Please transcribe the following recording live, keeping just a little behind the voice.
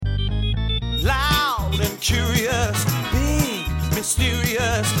curious, big,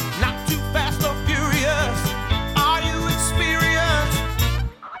 mysterious, not too fast or furious. Are you experienced?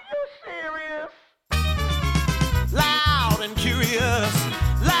 Are you serious? Loud and curious,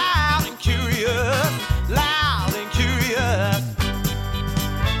 loud and curious, loud and curious.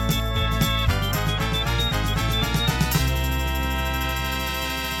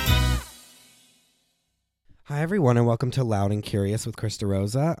 Hi, everyone, and welcome to Loud and Curious with Krista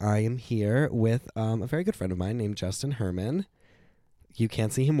Rosa. I am here with a very good friend of mine named Justin Herman. You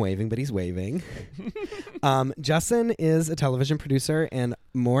can't see him waving, but he's waving. Justin is a television producer, and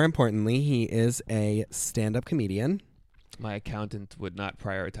more importantly, he is a stand-up comedian. My accountant would not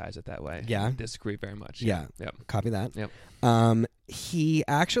prioritize it that way. Yeah? I disagree very much. Yeah. Yep. Copy that. Yep. He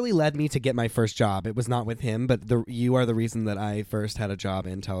actually led me to get my first job. It was not with him, but you are the reason that I first had a job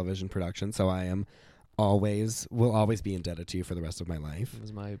in television production, so I am will always be indebted to you for the rest of my life. It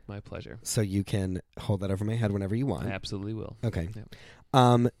was my pleasure. So you can hold that over my head whenever you want. I absolutely will. Okay.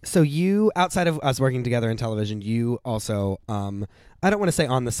 Yep. So you, outside of us working together in television, you also, I don't want to say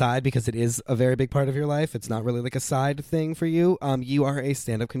on the side because it is a very big part of your life. It's not really like a side thing for you. You are a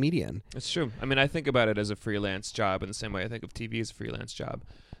stand-up comedian. It's true. I mean, I think about it as a freelance job in the same way I think of TV as a freelance job.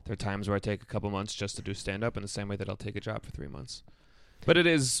 There are times where I take a couple months just to do stand-up in the same way that I'll take a job for 3 months. But it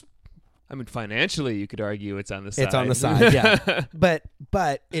is... I mean, financially, you could argue it's on the side. It's on the side, yeah. But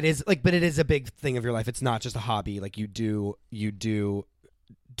it is a big thing of your life. It's not just a hobby. Like you do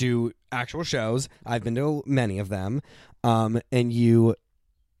actual shows. I've been to many of them, and you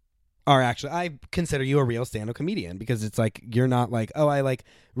are actually. I consider you a real stand-up comedian because it's like you're not like, oh, I like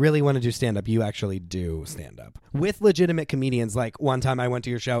really want to do stand-up. You actually do stand-up with legitimate comedians. Like one time I went to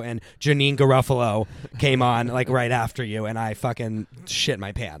your show and Janine Garofalo came on like right after you, and I fucking shit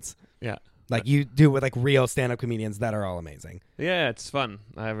my pants. Yeah. Like you do with like real stand-up comedians that are all amazing. Yeah, it's fun.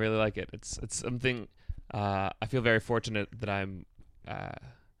 I really like it. It's something I feel very fortunate that I'm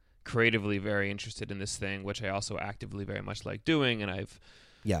creatively very interested in this thing, which I also actively very much like doing, and I've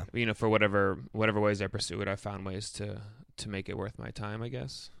for whatever ways I pursue it, I've found ways to make it worth my time, I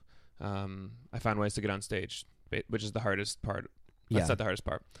guess. I found ways to get on stage, which is the hardest part. That's not the hardest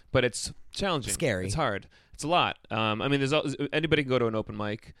part, but it's challenging. Scary. It's hard. It's a lot. I mean, anybody can go to an open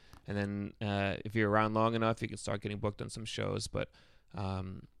mic, and then if you're around long enough, you can start getting booked on some shows. But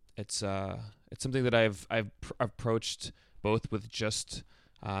it's something that I've approached both with just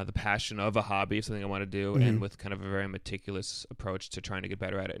the passion of a hobby, something I want to do, and with kind of a very meticulous approach to trying to get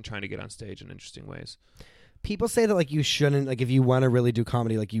better at it and trying to get on stage in interesting ways. People say that like you shouldn't, like if you want to really do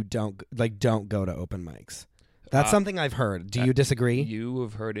comedy, like you don't go to open mics. That's something I've heard. Do you disagree? You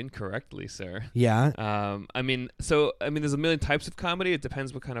have heard incorrectly, sir. Yeah. I mean, there's a million types of comedy. It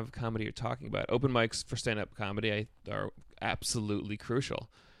depends what kind of comedy you're talking about. Open mics for stand-up comedy are absolutely crucial.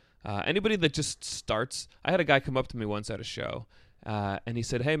 Anybody that just starts... I had a guy come up to me once at a show, and he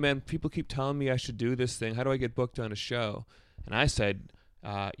said, "Hey, man, people keep telling me I should do this thing. How do I get booked on a show?" And I said,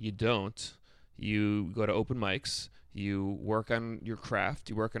 you don't. You go to open mics. You work on your craft,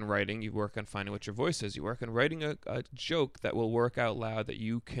 you work on writing, you work on finding what your voice is, you work on writing a joke that will work out loud that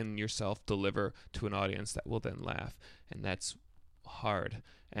you can yourself deliver to an audience that will then laugh. And that's hard.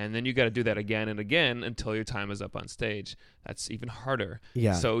 And then you got to do that again and again until your time is up on stage. That's even harder.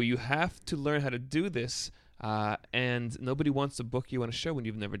 Yeah. So you have to learn how to do this, and nobody wants to book you on a show when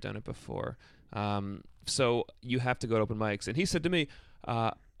you've never done it before. So you have to go to open mics. And he said to me,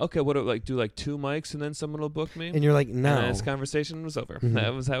 okay, what do do like 2 mics and then someone will book me? And you're like, no. And this conversation was over. Mm-hmm.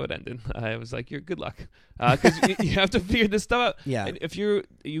 That was how it ended. I was like, you're good luck. Because you have to figure this stuff out. Yeah. And if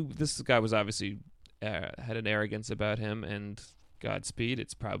this guy was obviously had an arrogance about him, and Godspeed,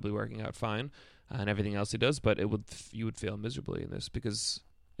 it's probably working out fine and everything else he does, but you would fail miserably in this because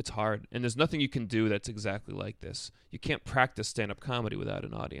it's hard. And there's nothing you can do that's exactly like this. You can't practice stand-up comedy without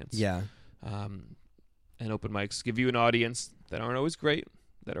an audience. Yeah. And open mics give you an audience that aren't always great,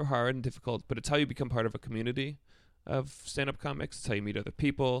 that are hard and difficult, but it's how you become part of a community of stand-up comics. It's how you meet other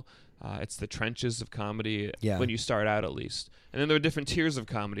people. It's the trenches of comedy when you start out, at least. And then there are different tiers of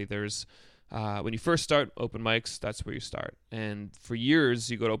comedy. There's when you first start open mics, that's where you start. And for years,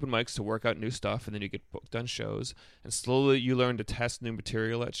 you go to open mics to work out new stuff, and then you get booked on shows. And slowly you learn to test new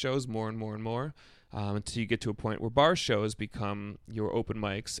material at shows more and more and more until you get to a point where bar shows become your open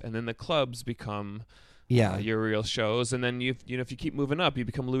mics, and then the clubs become... your real shows, and then if you keep moving up, you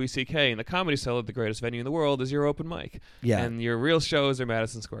become Louis C.K. and the Comedy Cellar, the greatest venue in the world, is your open mic. Yeah, and your real shows are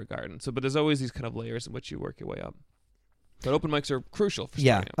Madison Square Garden. So, but there's always these kind of layers in which you work your way up. But open mics are crucial for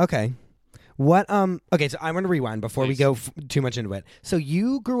starting out. Okay. What okay, so I want to rewind before we Please. go too much into it. So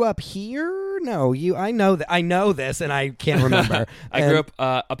you grew up here? No, I know this and I can't remember. I grew up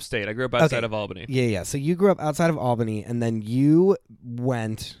upstate. I grew up outside of Albany. Yeah. So you grew up outside of Albany and then you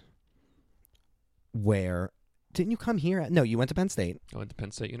went where? Didn't you come here? No, you went to Penn State. I went to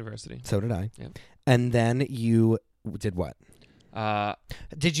Penn State University. So did I. Yeah. And then you did what?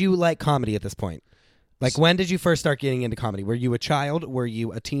 Did you like comedy at this point? Like, when did you first start getting into comedy? Were you a child? Were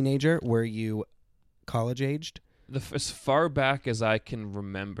you a teenager? Were you college-aged? As far back as I can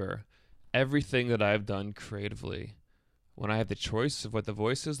remember, everything that I've done creatively, when I have the choice of what the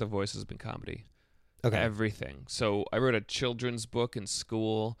voice has been comedy. Okay. Everything. So I wrote a children's book in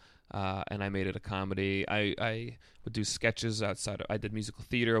school, and I made it a comedy. I would do sketches outside. I did musical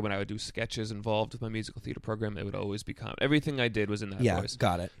theater. When I would do sketches involved with my musical theater program, it would always be comedy. Everything I did was in that voice.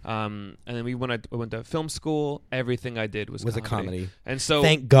 Got it. And then I went to film school. Everything I did was a comedy. And so,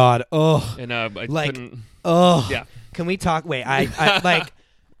 thank God. Oh, and I like, couldn't. oh, Yeah. Can we talk? Wait, I like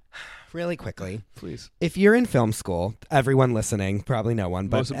really quickly. Please. If you're in film school, everyone listening, probably no one,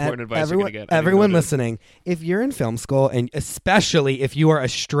 but Most important advice you're everyone, gonna get. I didn't everyone know this. listening, if you're in film school, and especially if you are a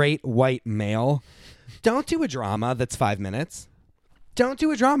straight white male, don't do a drama that's 5 minutes. Don't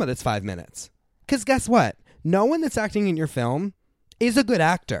do a drama that's 5 minutes. Because guess what? No one that's acting in your film is a good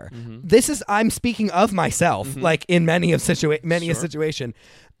actor. Mm-hmm. I'm speaking of myself, like in many a Sure. situation.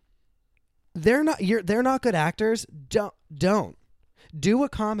 They're not good actors. Don't do a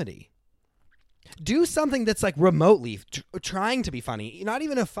comedy. Do something that's like remotely trying to be funny. Not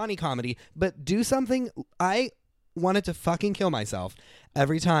even a funny comedy, but do something. I wanted to fucking kill myself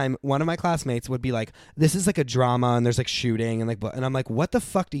every time one of my classmates would be like, this is like a drama and there's like shooting and I'm like, what the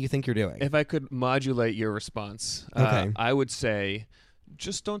fuck do you think you're doing? If I could modulate your response, Okay. I would say,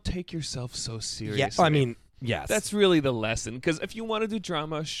 just don't take yourself so seriously. Yeah, I mean, yes. That's really the lesson. Because if you want to do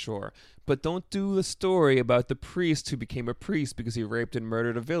drama, sure. But don't do the story about the priest who became a priest because he raped and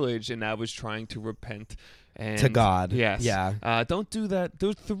murdered a village and now was trying to repent. And to God. Yes. Yeah. Don't do that. There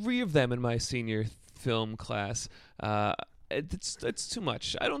were 3 of them in my senior film class. It's too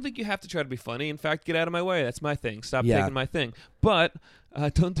much. I don't think you have to try to be funny. In fact, get out of my way. That's my thing. Stop taking my thing. But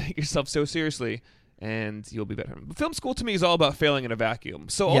don't take yourself so seriously, and you'll be better. Film school to me is all about failing in a vacuum.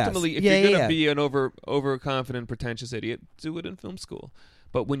 So Yes. ultimately, if Yeah, you're yeah, going to yeah. be an overconfident, pretentious idiot, do it in film school.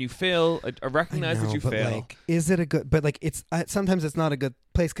 But when you fail, recognize I know, that you but fail. like, is it a good? But like, it's sometimes it's not a good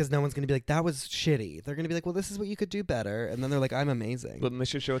place because no one's going to be like, that was shitty. They're going to be like, well, this is what you could do better, and then they're like, I'm amazing. But then they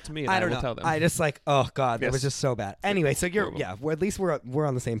should show it to me, and I don't will know. tell them. I just like, oh God, that Yes. was just so bad. Anyway, so you're Horrible. at least we're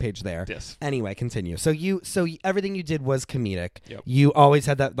on the same page there. Yes. Anyway, continue. So everything you did was comedic. Yep. You always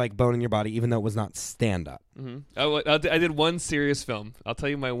had that like bone in your body, even though it was not stand up. Mm-hmm. I did one serious film. I'll tell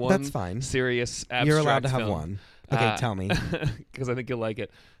you my one That's fine. serious abstract You're allowed to have film. one. Okay, tell me. Because I think you'll like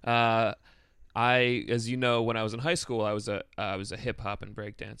it. As you know, when I was in high school, I was a hip hop and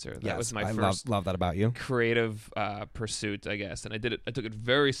break dancer. That Yes, was my I first love that about you. creative pursuit, I guess. And I took it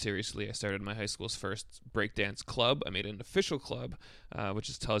very seriously. I started my high school's first breakdance club. I made an official club, which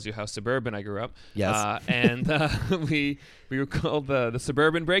just tells you how suburban I grew up. Yes. And we were called the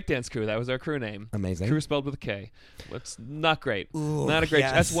Suburban Breakdance Crew. That was our crew name. Amazing. Crew spelled with a K. It's not great. Ooh, Not a great.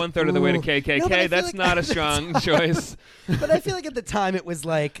 yes. That's 1/3 of the way to Ooh. KKK. No, but I feel That's like not a at the strong time- choice. But I feel like at the time it was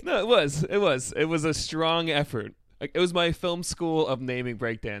like, No, it was. It was a strong effort. Like, it was my film school of naming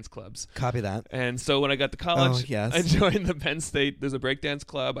breakdance clubs. copy that. And so when I got to college, Oh, yes. I joined the Penn State. There's a breakdance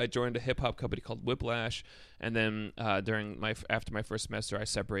club. I joined a hip hop company called Whiplash, and then after my first semester, I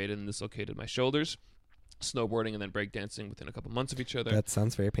separated and dislocated my shoulders, snowboarding and then breakdancing within a couple months of each other. That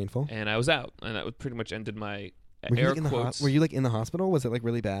sounds very painful. And I was out, and that pretty much ended my Were you, air like, in the quotes. were you like in the hospital? Was it like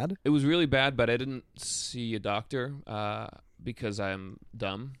really bad? It was really bad, but I didn't see a doctor because I'm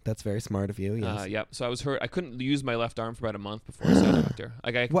dumb. That's very smart of you. Yes. Yeah, so I was hurt. I couldn't use my left arm for about a month before I saw a doctor.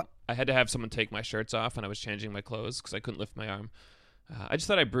 Like What? I had to have someone take my shirts off, and I was changing my clothes because I couldn't lift my arm. I just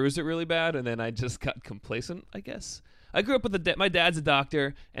thought I bruised it really bad, and then I just got complacent, I guess. I grew up with my dad's a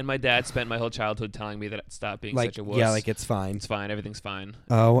doctor, and my dad spent my whole childhood telling me that I'd stop being like such a wuss. yeah, like it's fine. It's fine, everything's fine.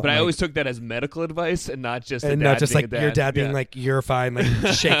 Oh, But I like- always took that as medical advice and not just and a not dad just being like a dad. your dad being Yeah. like you're fine, like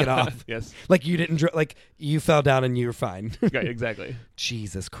shake it off. Yes, Like you didn't like you fell down and you're fine. yeah, exactly.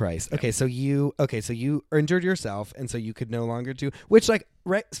 Jesus Christ. Okay, so you injured yourself, and so you could no longer do which like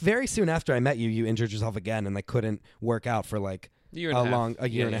right very soon after I met you, you injured yourself again and like couldn't work out for like a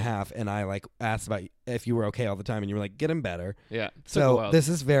year and a half, and I like asked about if you were okay all the time, and you were like getting better. Yeah. Took a So while. this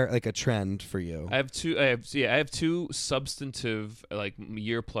is very like a trend for you. I have two substantive like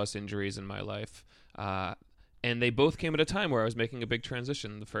year plus injuries in my life. And they both came at a time where I was making a big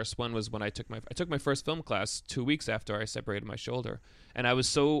transition. The first one was when I took my first film class 2 weeks after I separated my shoulder, and I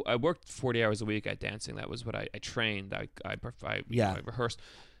worked 40 hours a week at dancing. That was what I trained. I rehearsed,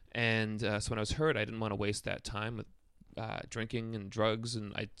 and so when I was hurt, I didn't want to waste that time with drinking and drugs,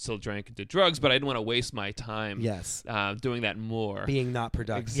 and I still drank and did drugs, but I didn't want to waste my time. Yes. Doing that more, Being not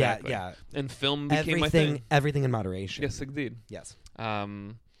productive. Exactly. Yeah. And film became my thing. Everything in moderation. Yes, indeed. Yes.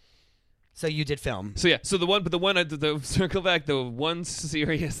 So you did film. So circle back, the one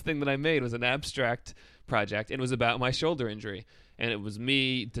serious thing that I made was an abstract project, and it was about my shoulder injury. And it was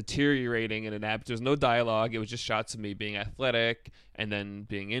me deteriorating in there's no dialogue. It was just shots of me being athletic and then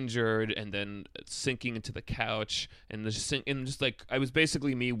being injured and then sinking into the couch and just like I was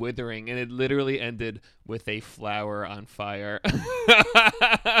basically me withering, and it literally ended with a flower on fire.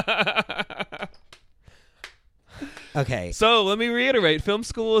 Okay. So let me reiterate: film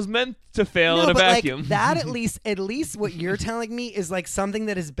school is meant to fail in a but vacuum. Like, that at least what you're telling me is like something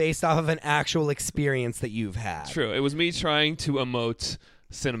that is based off of an actual experience that you've had. True. It was me trying to emote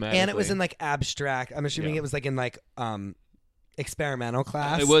cinematically, and it was in like abstract. I'm assuming Yeah. it was like in like experimental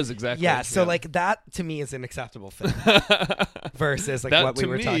class. It was exactly. Yeah. So like that to me is an acceptable film versus like that, what we to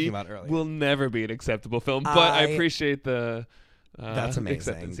were me, talking about earlier. Will never be an acceptable film, but I appreciate the. That's amazing.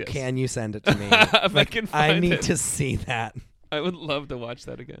 acceptance, yes. Can you send it to me? If I can I find need it. to see that. I would love to watch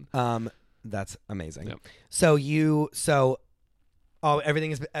that again. That's amazing. Yep.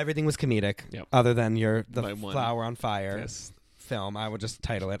 Everything was comedic. Yep. Other than My one. Flower on Fire Yes, film. I would just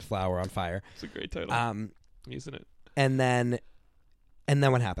title it Flower on Fire. it's a great title. Isn't it? And then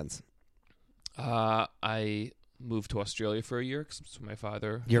what happens? I moved to Australia for a year because my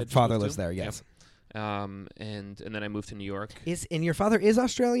father. Your had just father moved lives to. there, yes. And then I moved to New York. And your father is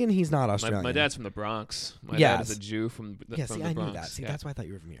Australian? He's not Australian. My dad's from the Bronx. My Yes. dad is a Jew from the Yeah, from see, the I Bronx. knew that. See, Yeah. that's why I thought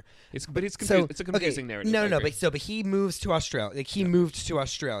you were from here. It's a confusing narrative. No, I agree. but he moves to Australia. Like he moved to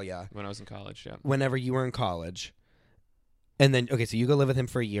Australia when I was in college, yeah. whenever you were in college. And then so you go live with him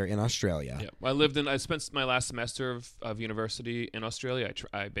for a year in Australia. Yeah, I spent my last semester of university in Australia.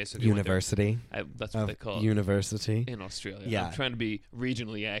 I basically University. that's what they call it University. in Australia. Yeah. I'm trying to be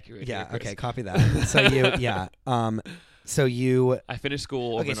regionally accurate. Yeah. here, Chris. Okay. Copy that. So you. I finished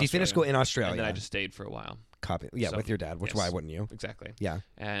school. Okay. So you finished school in Australia. and then I just stayed for a while. Copy. Yeah, So, with your dad. Which yes. why wouldn't you? Exactly. Yeah.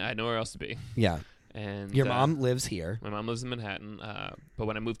 And I had nowhere else to be. Yeah. And Your mom lives here. My mom lives in Manhattan, but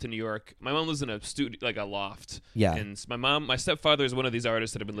when I moved to New York, my mom lives in a studio, like a loft. Yeah. And my stepfather is one of these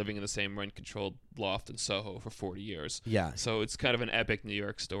artists that have been living in the same rent-controlled loft in Soho for 40 years. Yeah. So it's kind of an epic New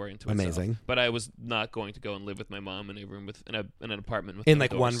York story into Amazing. itself. But I was not going to go and live with my mom in a room in an apartment with In no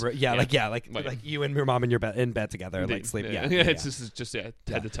like one doors. room. Yeah. Like you and your mom in in bed together, Indeed. like sleep. Yeah. It's just head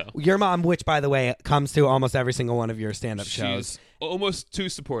to toe. Your mom, which by the way comes to almost every single one of your stand-up shows, She's almost too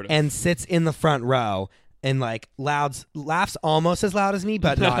supportive. and sits in the front row and like laughs almost as loud as me,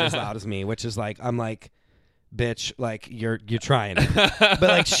 but not as loud as me. Which is like I'm like, bitch, like you're trying it. But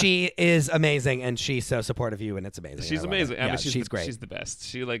like she is amazing and she's so supportive of you and it's amazing. She's I love amazing. it. I mean, Yeah, she's great. She's the best.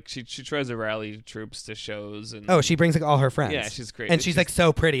 She tries to rally troops to shows and Oh, she brings like all her friends. yeah, she's great. And she's like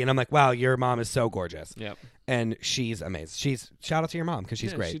so pretty, and I'm like, wow, your mom is so gorgeous. Yep. And she's amazing. Shout out to your mom because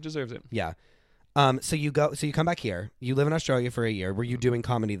she's Yeah, great. She deserves it. Yeah. So you come back here. You live in Australia for a year. Were you doing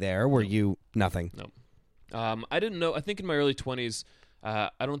comedy there? Were you nothing? No. I didn't know. I think in my early 20s, I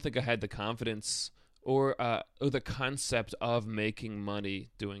don't think I had the confidence or the concept of making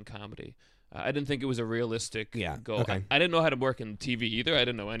money doing comedy. I didn't think it was a realistic goal. Okay. I didn't know how to work in TV either. I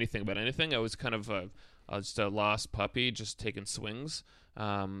didn't know anything about anything. I was kind of just a lost puppy, just taking swings.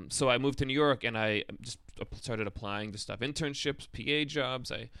 So I moved to New York and I just started applying to stuff, internships, PA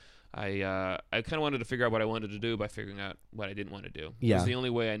jobs. I kind of wanted to figure out what I wanted to do by figuring out what I didn't want to do. It Yeah. was the only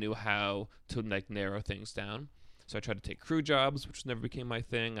way I knew how to like narrow things down. So I tried to take crew jobs, which never became my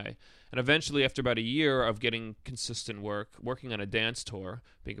thing. And eventually, after about a year of getting consistent work, working on a dance tour,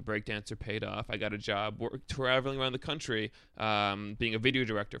 being a breakdancer paid off. I got a job traveling around the country, being a video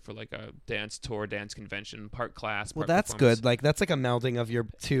director for like a dance tour, dance convention, part class. Well, part that's performance. good. Like that's like a melding of your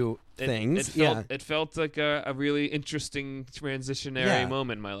two things. It felt like a really interesting transitionary Yeah.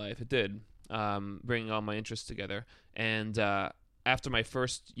 moment in my life. It did, bringing all my interests together. And after my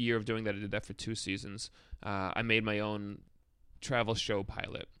first year of doing that, I did that for 2 seasons. I made my own travel show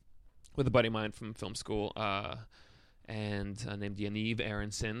pilot with a buddy of mine from film school, and named Yaniv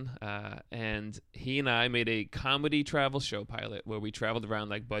Aronson. And he and I made a comedy travel show pilot where we traveled around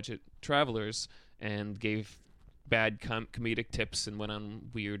like budget travelers and gave bad comedic tips and went on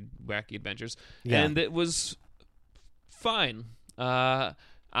weird, wacky adventures. Yeah. And it was fine.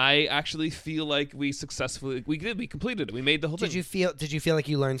 I actually feel like we completed it. We made the whole thing. Did you feel like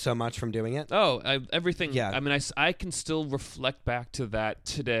you learned so much from doing it? Oh, everything. Yeah. I mean, I can still reflect back to that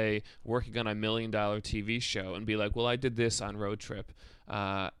today, working on a $1 million TV show, and be like, well, I did this on Road Trip,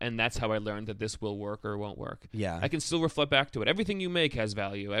 and that's how I learned that this will work or won't work. Yeah. I can still reflect back to it. Everything you make has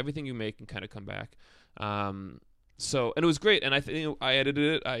value. Everything you make can kind of come back. So, and it was great. And I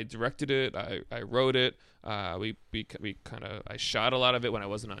edited it, I directed it, I wrote it. I shot a lot of it when I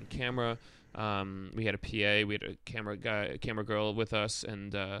wasn't on camera. We had a PA, we had a camera girl with us,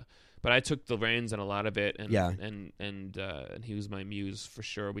 and but I took the reins on a lot of it, and he was my muse for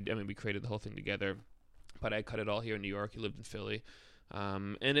sure. We created the whole thing together, but I cut it all here in New York. He lived in Philly,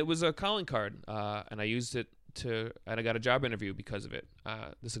 and it was a calling card, and I used it and I got a job interview because of it.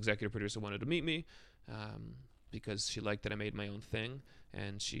 This executive producer wanted to meet me, because she liked that I made my own thing,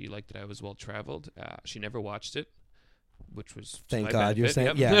 and she liked that I was well traveled. She never watched it, which was thank my God. benefit. You're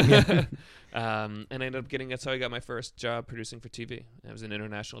saying, Yep. yeah. And I ended up that's how I got my first job producing for TV. It was an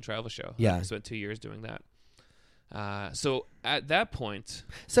international travel show. Yeah. I spent 2 years doing that. So at that point,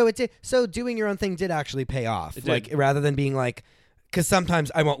 So so doing your own thing did actually pay off. It Like did. rather than being like, because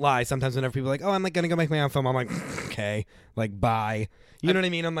sometimes I won't lie. Sometimes whenever people are like, oh, I'm like gonna go make my own film, I'm like, okay, like bye. You know what I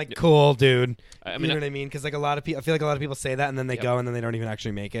mean? I'm like, cool, dude. I You mean, know what I mean? Because like a lot of people, I feel like a lot of people say that and then they Yep. go and then they don't even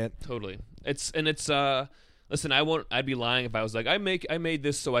actually make it. totally. Listen, I'd be lying if I was like, I made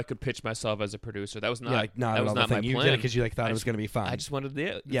this so I could pitch myself as a producer. That was not. Yeah, like not that at was all not the my thing. You plan. did it because you like thought I it was just- gonna be fun. I just wanted to.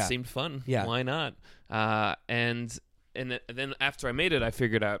 It Yeah. seemed fun. Yeah. Why not? And then after I made it, I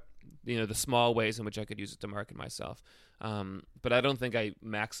figured out the small ways in which I could use it to market myself. But I don't think I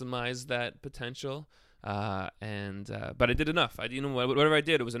maximized that potential. But I did enough. Whatever I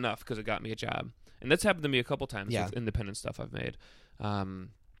did, it was enough because it got me a job. And that's happened to me a couple times Yeah. with independent stuff I've made.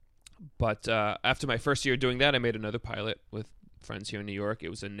 But after my first year doing that, I made another pilot with friends here in New York. It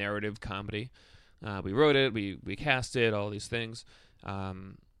was a narrative comedy. We wrote it, we cast it, all these things.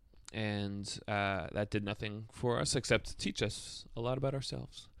 And that did nothing for us except to teach us a lot about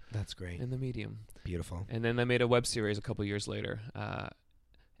ourselves That's great. in the medium. Beautiful. And then I made a web series a couple years later.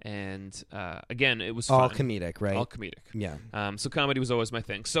 Again, it was All fun. comedic, right? All comedic. Yeah. So comedy was always my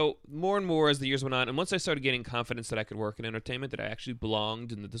thing. So more and more as the years went on, and once I started gaining confidence that I could work in entertainment, that I actually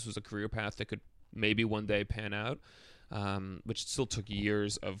belonged, and that this was a career path that could maybe one day pan out, which still took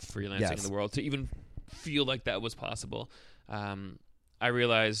years of freelancing in the world to even feel like that was possible. I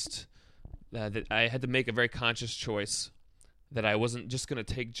realized that I had to make a very conscious choice that I wasn't just going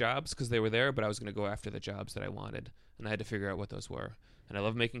to take jobs because they were there, but I was going to go after the jobs that I wanted, and I had to figure out what those were. And I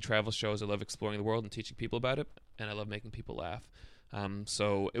love making travel shows. I love exploring the world and teaching people about it, and I love making people laugh.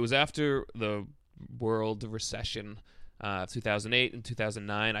 So it was after the world recession, 2008 and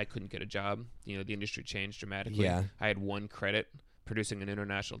 2009. I couldn't get a job. The industry changed dramatically. Yeah. I had one credit producing an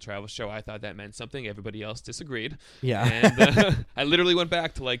international travel show. I thought that meant something. Everybody else disagreed. Yeah. And I literally went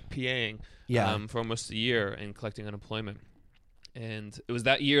back to like PAing for almost a year and collecting unemployment. And it was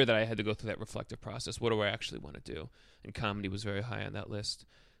that year that I had to go through that reflective process. What do I actually want to do? And comedy was very high on that list.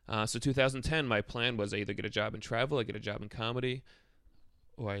 So 2010, my plan was I either get a job in travel, I get a job in comedy,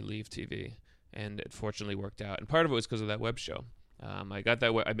 or I leave TV. And it fortunately worked out. And part of it was because of that web show. I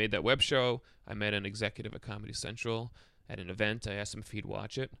made that web show. I met an executive at Comedy Central at an event. I asked him if he'd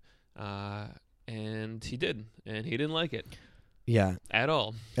watch it. And he did. And he didn't like it. Yeah. At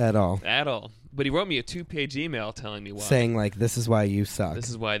all. At all. At all. But he wrote me a 2-page email telling me why. Saying like, this is why you suck. This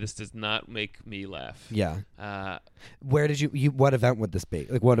is why this does not make me laugh. Yeah. Where did you what event would this be?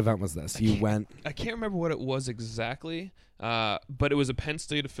 Like, what event was this? You went. I can't remember what it was exactly, but it was a Penn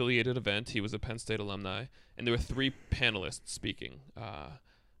State affiliated event. He was a Penn State alumni, and there were 3 panelists speaking.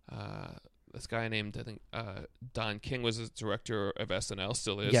 This guy named, I think, Don King was the director of SNL,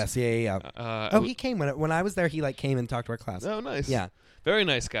 still is. Yes, yeah. He came when I was there. He like came and talked to our class. Oh, nice. Yeah. Very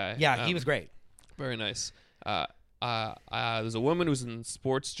nice guy. Yeah, he was great. Very nice. There's a woman who's in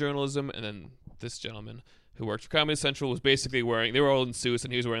sports journalism, and then this gentleman who worked for Comedy Central was basically wearing, they were all in suits,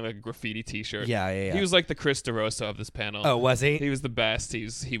 and he was wearing like a graffiti t-shirt. Yeah. He was like the Chris DeRosa of this panel. Oh, was he? He was the best. He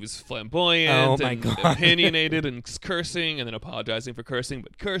was flamboyant and opinionated and cursing, and then apologizing for cursing,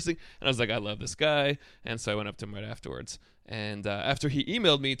 but cursing. And I was like, I love this guy. And so I went up to him right afterwards. And after he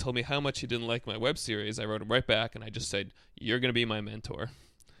emailed me, told me how much he didn't like my web series, I wrote him right back, and I just said, "You're going to be my mentor."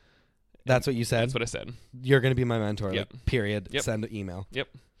 That's what you said? That's what I said. You're going to be my mentor. Yep. Like, period. Yep. Send an email. Yep.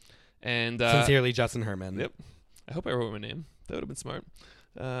 And Sincerely, Justin Herman. Yep. I hope I wrote my name. That would have been smart.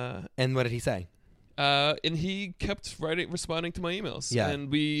 And what did he say? And he kept responding to my emails. Yeah. And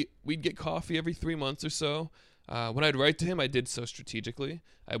we'd get coffee every 3 months or so. When I'd write to him, I did so strategically.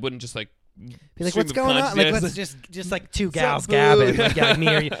 I wouldn't just like Be like, stream what's of going on? Like, let's consciousness. just like two What's gals up, gabbing, boo? like yeah,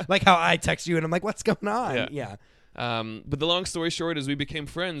 me or you. Like how I text you and I'm like, what's going on? Yeah. Yeah. But the long story short is we became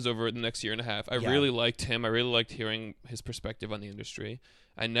friends over the next year and a half. I Yeah. really liked him. I really liked hearing his perspective on the industry.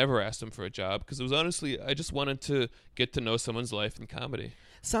 I never asked him for a job because it was honestly, I just wanted to get to know someone's life in comedy.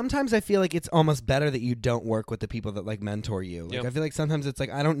 Sometimes I feel like it's almost better that you don't work with the people that like mentor you. Like Yep. I feel like sometimes it's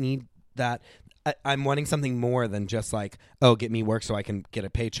like I don't need that. I'm wanting something more than just like, oh, get me work so I can get a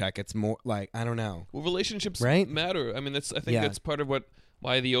paycheck. It's more like I don't know. Well, relationships Right? matter. I mean, I think Yeah. that's part of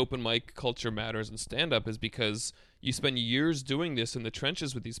why the open mic culture matters in stand-up is because you spend years doing this in the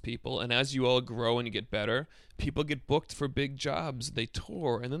trenches with these people, and as you all grow and you get better, people get booked for big jobs. They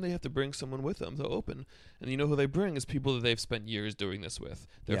tour, and then they have to bring someone with them to open. And you know who they bring is people that they've spent years doing this with,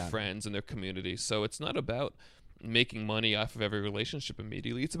 their Yeah. friends and their community. So it's not about making money off of every relationship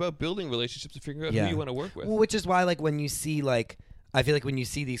immediately. It's about building relationships and figuring out Yeah. who you want to work with. Well, which is why like when you see like I feel like when you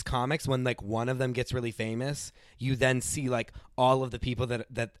see these comics, when like one of them gets really famous, you then see like all of the people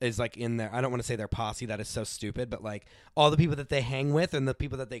that is like in there. I don't want to say their posse. That is so stupid, but like all the people that they hang with and the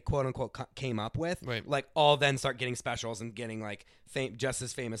people that they quote unquote came up with, Right. like all then start getting specials and getting like just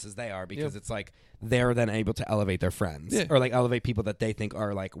as famous as they are because it's like they're then able to elevate their friends Yeah. or like elevate people that they think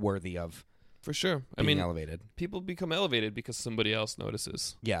are like worthy of For sure. I being mean, elevated. people become elevated because somebody else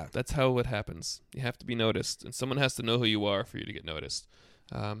notices. Yeah. That's how it happens. You have to be noticed, and someone has to know who you are for you to get noticed.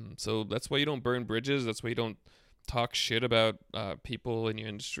 So that's why you don't burn bridges. That's why you don't talk shit about people in your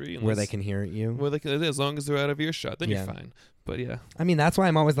industry Where they can hear you. Well, they can, as long as they're out of earshot, then Yeah. you're fine. But yeah, I mean, that's why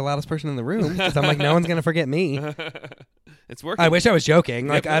I'm always the loudest person in the room because I'm like, no one's gonna forget me. it's working. I wish I was joking.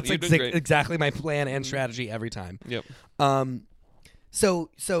 Like Yep, that's you're doing great. exactly my plan and strategy every time. Yep.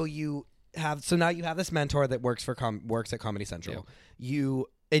 So you have now you have this mentor that works for works at Comedy Central. Yep.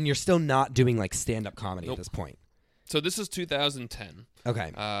 You're still not doing like stand up comedy Nope. at this point. So this is 2010.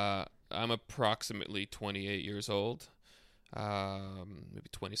 Okay. I'm approximately 28 years old, maybe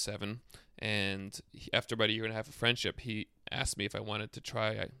 27. And after about a year and a half of friendship, he asked me if I wanted to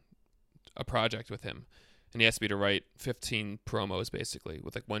try a project with him. And he asked me to write 15 promos, basically,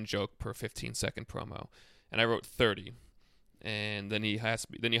 with like one joke per 15-second promo. And I wrote 30. And then he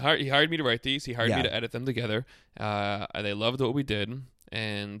hired me to write these. He hired me to edit them together. And they loved what we did.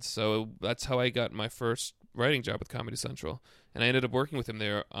 And so that's how I got my first writing job with Comedy Central. And I ended up working with him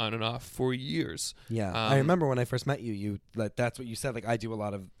there on and off for years. Yeah. I remember when I first met you. You like that's what you said. Like I do a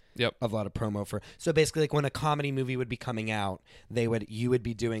lot of promo for. So basically, like when a comedy movie would be coming out, you would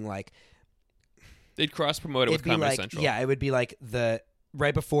be doing like they'd cross promote it with Comedy Central. Yeah, it would be like the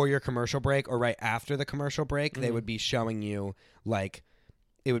right before your commercial break or right after the commercial break. They would be showing you like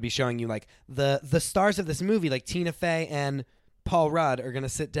the stars of this movie, like Tina Fey and Paul Rudd, are gonna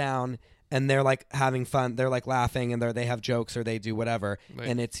sit down. And they're like having fun. They're like laughing, and they have jokes or they do whatever. Right.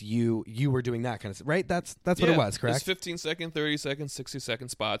 And it's you. You were doing that kind of stuff, right? That's what it was, correct? It's 15-second, 30-second, 60-second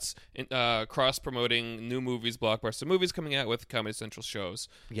spots, cross promoting new movies, blockbuster movies coming out with Comedy Central shows.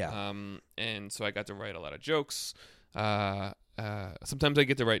 Yeah. And so I got to write a lot of jokes. Sometimes I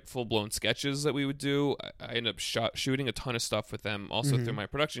get to write full blown sketches that we would do. I end up shooting a ton of stuff with them, also through my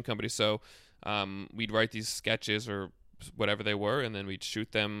production company. So we'd write these sketches or whatever they were, and then we'd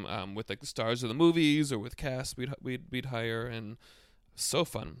shoot them with like the stars of the movies or with cast we'd hire, and so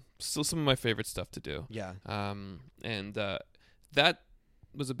fun. Still some of my favorite stuff to do. Yeah. And that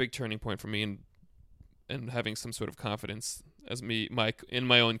was a big turning point for me and having some sort of confidence as in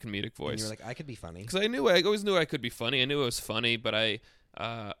my own comedic voice. And you were like, I could be funny. Because I always knew I could be funny. I knew I was funny, but I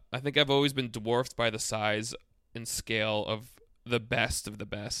think I've always been dwarfed by the size and scale of the best of the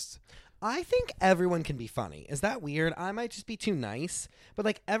best. I think everyone can be funny. Is that weird? I might just be too nice. But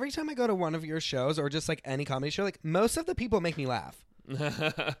like every time I go to one of your shows or just like any comedy show, like most of the people make me laugh.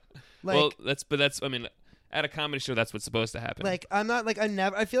 Well, that's I mean, at a comedy show, that's what's supposed to happen. Like I'm not like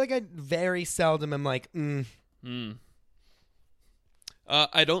I feel like I very seldom am like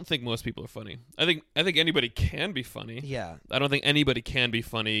I don't think most people are funny. I think anybody can be funny. Yeah. I don't think anybody can be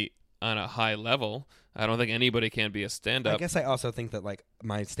funny on a high level. I don't think anybody can be a stand-up. I guess I also think that like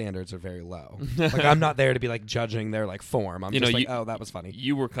my standards are very low. Like I'm not there to be like judging their like form. I'm just like, oh, that was funny.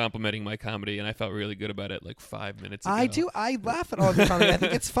 You were complimenting my comedy, and I felt really good about it like 5 minutes ago. I do. I laugh at all the comedy. I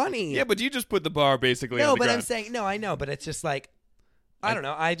think it's funny. Yeah, but you just put the bar basically on No, the but ground. I'm saying no. I know, but it's just like I don't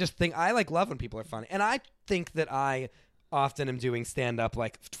know. I just think I like love when people are funny, and I think that I often am doing stand-up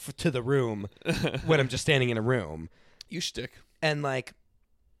like to the room when I'm just standing in a room. You shtick. And like.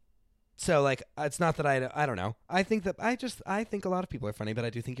 So like it's not that I don't know. I think that I think a lot of people are funny, but I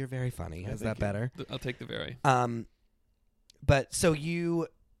do think you're very funny. Is that better? I'll take the very. But so you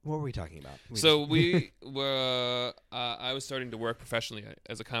what were we talking about? So we were. I was starting to work professionally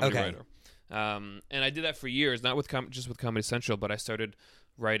as a comedy Okay. writer, and I did that for years, not with just with Comedy Central, but I started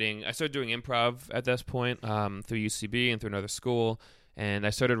writing. I started doing improv at this point through UCB and through another school, and I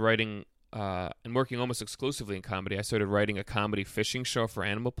started writing and working almost exclusively in comedy. I started writing a comedy fishing show for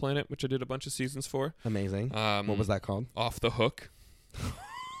Animal Planet, which I did a bunch of seasons for. Amazing. What was that called? Off the Hook.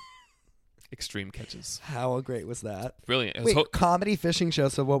 Extreme Catches. How great was that? Brilliant. It was Wait, comedy fishing show.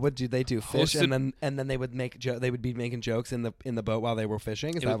 So what would they do? Fish Hosted- and then they would make they would be making jokes in the boat while they were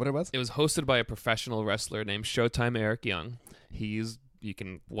fishing. Is that what it was? It was hosted by a professional wrestler named Showtime Eric Young. You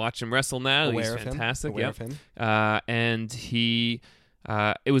can watch him wrestle now. Aware He's of him? fantastic. Aware Yep. of him? And he,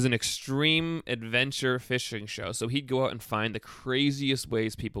 it was an extreme adventure fishing show. So he'd go out and find the craziest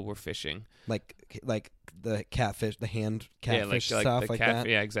ways people were fishing. Like the catfish, the hand catfish the stuff like that.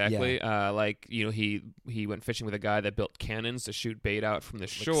 Yeah, exactly. He went fishing with a guy that built cannons to shoot bait out from the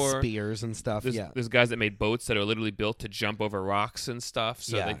shore. Spears and stuff. There's guys that made boats that are literally built to jump over rocks and stuff.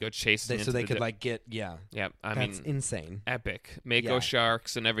 So Yeah. they'd go chasing. So they could get Yeah, That's insane. epic mako Yeah.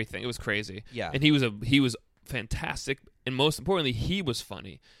 sharks and everything. It was crazy. Yeah. And he was fantastic, and most importantly, he was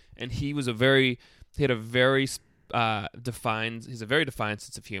funny, and he had a very defined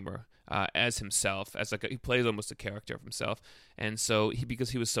sense of humor as himself, as he plays almost a character of himself. And so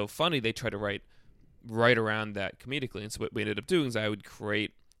because he was so funny, they tried to write around that comedically. And so what we ended up doing is I would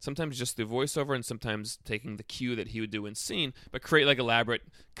create, sometimes just through voiceover and sometimes taking the cue that he would do in scene, but create like elaborate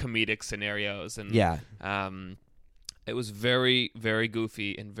comedic scenarios. And it was very, very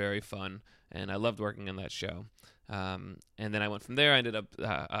goofy and very fun, and I loved working on that show. And then I went from there. I ended up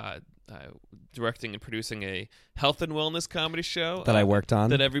directing and producing a health and wellness comedy show that I worked on.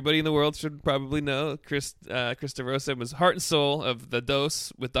 that everybody in the world should probably know. Chris DeRosa was heart and soul of The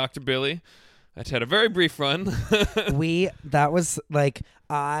Dose with Dr. Billy. I had a very brief run. That was like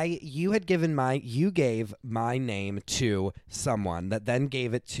you gave my name to someone that then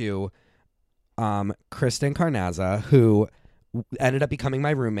gave it to Kristen Carnazza, who ended up becoming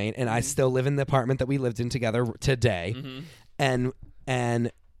my roommate, and I still live in the apartment that we lived in together today. Mm-hmm.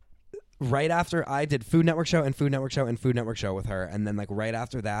 And right after I did Food Network show and Food Network show and Food Network show with her, and then like right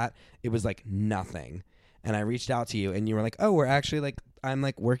after that, it was like nothing. And I reached out to you, and you were like, "Oh, we're actually like I'm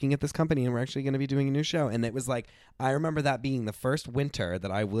like working at this company, and we're actually going to be doing a new show." And it was like I remember that being the first winter that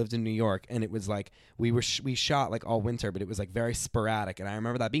I lived in New York, and it was like we shot like all winter, but it was like very sporadic. And I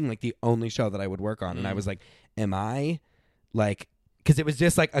remember that being like the only show that I would work on, and I was like, "Am I like?" Because it was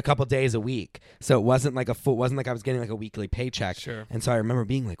just like a couple days a week, so it wasn't like wasn't like I was getting like a weekly paycheck. Sure. And so I remember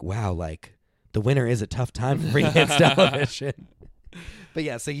being like, "Wow, like the winter is a tough time for freelance television." But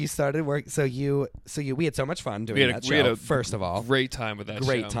yeah, so you started work. So we had so much fun doing that show. We had a first of all, great time with that show.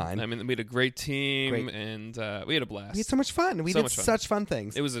 Great time. I mean, we had a great team, Great. and we had a blast. we had so much fun. We So did much fun. such fun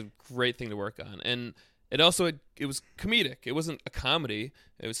things. It was a great thing to work on, and it also it was comedic. It wasn't a comedy.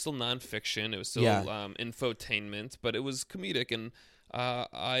 It was still nonfiction. It was still infotainment, but it was comedic, and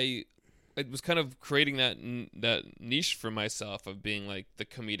I was kind of creating that niche for myself of being like the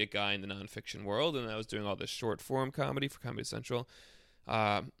comedic guy in the nonfiction world, and I was doing all this short form comedy for Comedy Central,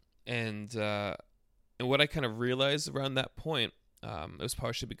 and what I kind of realized around that point, it was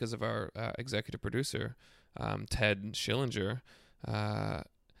partially because of our executive producer, Ted Schillinger,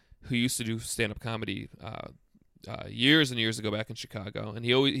 who used to do stand-up comedy years and years ago back in Chicago, and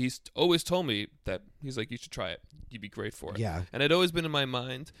he's always told me that he's like, you should try it, you'd be great for it. Yeah. And it had always been in my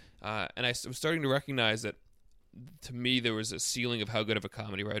mind, and I was starting to recognize that to me there was a ceiling of how good of a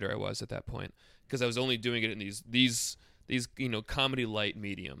comedy writer I was at that point, because I was only doing it in these comedy light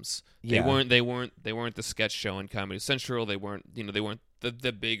mediums. Yeah. They weren't the sketch show in Comedy Central. They weren't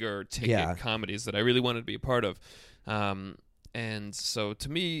the bigger ticket comedies that I really wanted to be a part of. And so to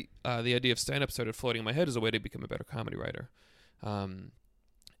me, the idea of stand-up started floating in my head as a way to become a better comedy writer. And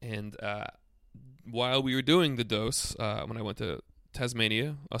while we were doing The Dose, when I went to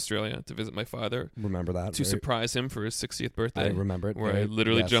Tasmania, Australia, to visit my father, Remember that? to surprise him for his 60th birthday, I remember it. where I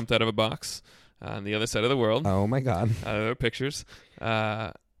literally jumped out of a box on the other side of the world. Oh my God. There were pictures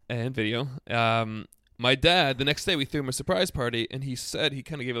and video. My dad, the next day, we threw him a surprise party, and he kind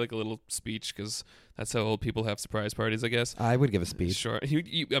of gave like a little speech, because that's how old people have surprise parties, I guess. I would give a speech. Sure.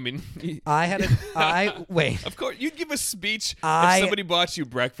 Wait. Of course, you'd give a speech I- if somebody bought you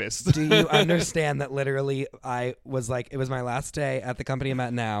breakfast. Do you understand that literally I was like, it was my last day at the company I'm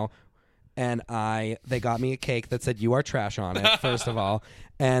at now, and they got me a cake that said "You are trash" on it, first of all,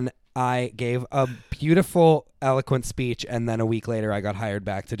 and I gave a beautiful, eloquent speech, and then a week later, I got hired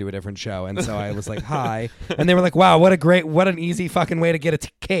back to do a different show, and so I was like, "Hi," and they were like, "Wow, what an easy fucking way to get a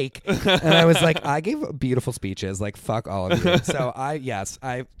cake," and I was like, "I gave beautiful speeches, like fuck all of you." So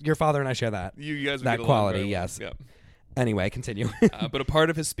your father and I share that You guys would that get along quality, very well. yes. Yeah. Anyway, continue. But a part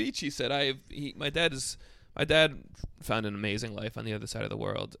of his speech, he said, My dad found an amazing life on the other side of the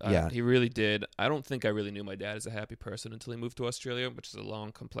world. Yeah. He really did. I don't think I really knew my dad as a happy person until he moved to Australia, which is a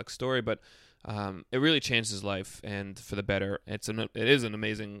long, complex story. But it really changed his life, and for the better. It is an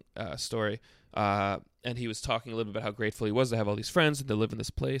amazing story. And he was talking a little bit about how grateful he was to have all these friends and to live in this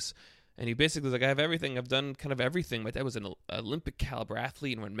place. And he basically was like, I have everything. I've done kind of everything. My dad was an Olympic caliber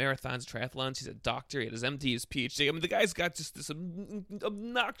athlete and ran marathons, triathlons. He's a doctor. He had his MD, his PhD. I mean, the guy's got just this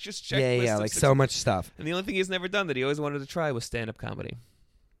obnoxious checklist. yeah, like so much stuff. And the only thing he's never done that he always wanted to try was stand-up comedy.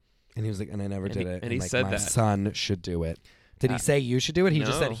 And he was like, and I never did it. And he like, said my that. son should do it. Did he say you should do it? He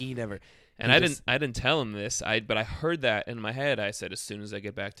just said No. he never. And he I didn't tell him this. But I heard that in my head. I said, as soon as I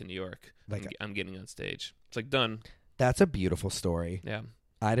get back to New York, I'm getting on stage. It's like done. That's a beautiful story. Yeah.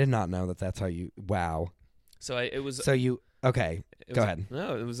 I did not know that that's how you. Wow. So it was. So you okay? Go ahead.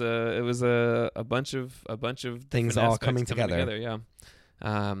 No, it was a bunch of Things different all aspects coming together. Yeah.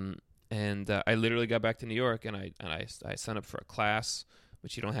 And I literally got back to New York, and I signed up for a class,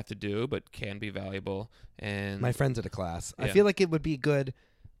 which you don't have to do, but can be valuable. And My friends did a class. I Yeah. feel like it would be good.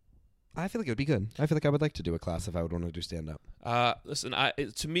 I feel like it would be good. I feel like I would like to do a class if I would want to do stand up. Listen,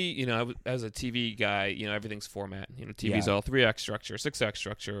 to me, as a TV guy, everything's format. TV's Yeah. all 3-act structure, 6-act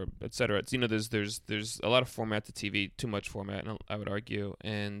structure, etc. It's there's a lot of format to TV, too much format, I would argue,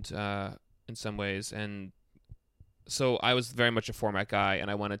 and in some ways, and so I was very much a format guy,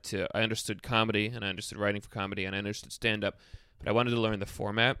 and I understood comedy, and I understood writing for comedy, and I understood stand up, but I wanted to learn the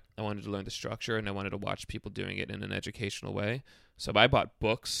format, I wanted to learn the structure, and I wanted to watch people doing it in an educational way. So I bought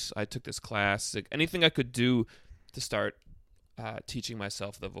books, I took this class, like anything I could do to start teaching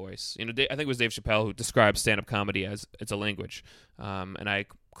myself the voice. I think it was Dave Chappelle who described stand-up comedy as it's a language, and I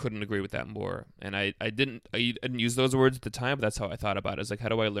couldn't agree with that more. And I didn't use those words at the time, but that's how I thought about it. It's like, how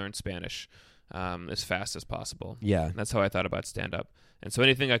do I learn Spanish as fast as possible? Yeah. And that's how I thought about stand-up. And so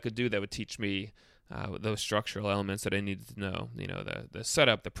anything I could do that would teach me those structural elements that I needed to know, the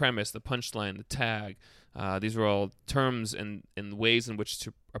setup, the premise, the punchline, the tag. These were all terms and ways in which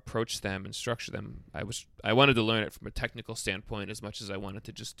to approach them and structure them. I wanted to learn it from a technical standpoint as much as I wanted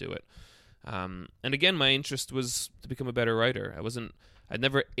to just do it. And again, my interest was to become a better writer. I'd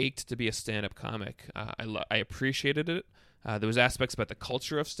never ached to be a stand-up comic. I appreciated it. There was aspects about the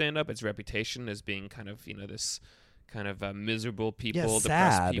culture of stand-up, its reputation as being kind of, this kind of miserable people,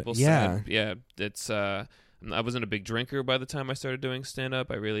 depressed sad. people. Yeah. Sad. Yeah. It's I wasn't a big drinker by the time I started doing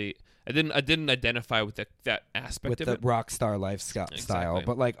stand-up. I didn't identify with that aspect With of the it. rock star lifestyle, Exactly.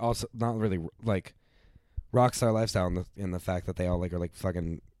 but like also not really like rock star lifestyle in the fact that they all like are like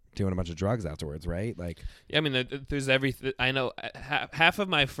fucking doing a bunch of drugs afterwards, right? Like, Yeah, I mean, there's everything. I know half of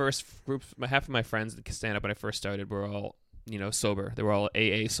my first group, half of my friends that stand up when I first started were all sober. They were all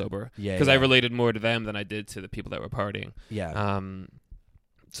AA sober. Yeah, because I yeah. related more to them than I did to the people that were partying. yeah,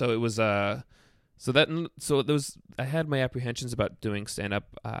 So it was I had my apprehensions about doing stand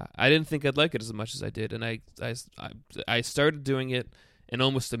up. I didn't think I'd like it as much as I did, and I started doing it, and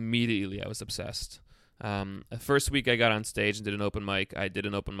almost immediately I was obsessed. The first week I got on stage and did an open mic. I did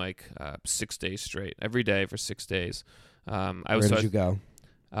an open mic 6 days straight, every day for 6 days. where did you go?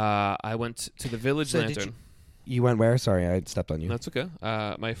 I went to the Village So did Lantern. You went where? Sorry, I stepped on you. That's okay.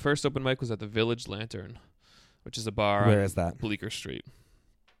 My first open mic was at the Village Lantern, which is a bar Where on is that? Bleecker Street.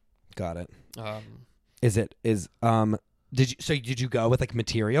 Got it. Did you go with like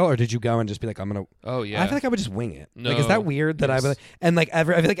material, or did you go and just be like, I'm gonna? Oh yeah. I feel like I would just wing it. No. Like, is that weird that I Yes. would? And like I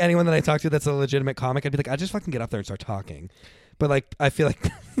feel like anyone that I talk to that's a legitimate comic, I'd be like, I just fucking get up there and start talking. But like, I feel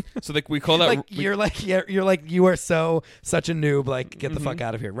like So like we call that like you're like you are such a noob. Like, get the fuck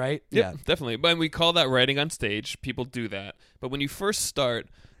out of here, right? Yeah, definitely. But we call that writing on stage. People do that. But when you first start,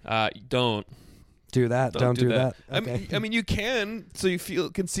 don't Do that. Don't do that. Okay. I mean, you can, so you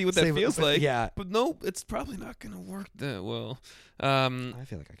can see what that Say feels like. Yeah. But no, it's probably not going to work that well. I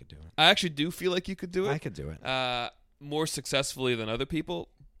feel like I could do it. I actually do feel like you could do it. I could do it. More successfully than other people.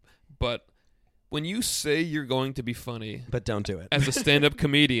 But when you say you're going to be funny But don't do it. as a stand-up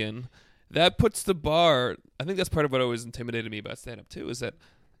comedian, that puts the bar. I think that's part of what always intimidated me about stand-up too, is that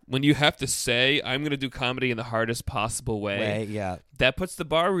when you have to say, I'm going to do comedy in the hardest possible way, yeah. that puts the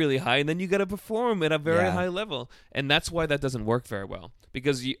bar really high, and then you got to perform at a very Yeah. high level. And that's why that doesn't work very well.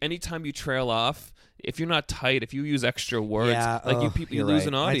 Because anytime you trail off, if you're not tight, if you use extra words, you you're lose right.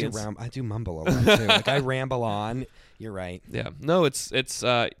 an audience. I do mumble a lot too. Like I ramble on. You're right. Yeah. No, it's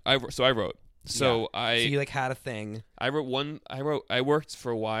I wrote. So So you like had a thing. I worked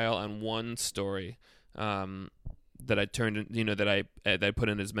for a while on one story that I turned in, that I put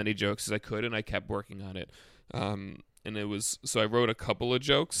in as many jokes as I could, and I kept working on it. And it was, so I wrote a couple of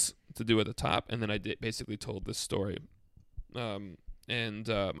jokes to do at the top, and then I basically told this story. My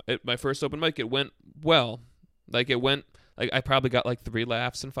first open mic, it went well. I probably got like 3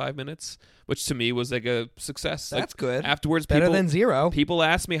 laughs in 5 minutes, which to me was like a success. That's like, good. Afterwards, Better than 0. People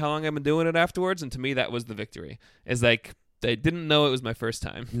asked me how long I've been doing it afterwards, and to me that was the victory. It's like they didn't know it was my first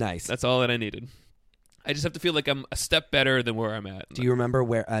time. Nice. That's all that I needed. I just have to feel like I'm a step better than where I'm at. Do you remember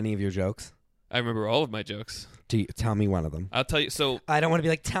where any of your jokes? I remember all of my jokes. Tell me one of them. I'll tell you. So I don't want to be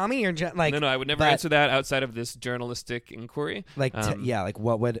like, tell me your like. No, I would never answer that outside of this journalistic inquiry. Like, like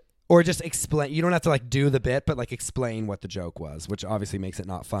what would, or just explain. You don't have to like do the bit, but like explain what the joke was, which obviously makes it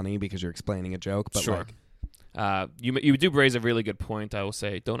not funny because you're explaining a joke. But sure. Like, you do raise a really good point. I will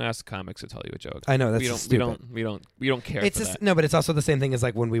say, don't ask comics to tell you a joke. I know that's stupid. We don't care. It's for just that. no, but it's also the same thing as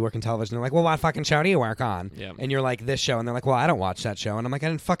like when we work in television. They're like, well, what fucking show do you work on? Yeah. And you're like, this show, and they're like, well, I don't watch that show, and I'm like, I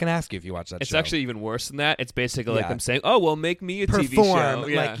didn't fucking ask you if you watch that show. It's actually even worse than that. It's basically like Yeah. I'm saying, oh, well, make me a TV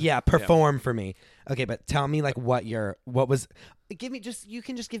show. Perform for me. Okay, but tell me like what was. You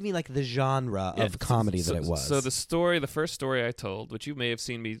can just give me like the genre of comedy that it was. So the first story I told, which you may have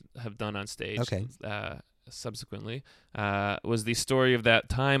seen me have done on stage. Okay. Subsequently, was the story of that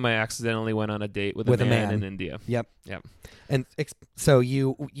time I accidentally went on a date with a man in India. Yep. Yep. And so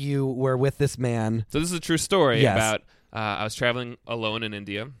you were with this man. So this is a true story Yes. about I was traveling alone in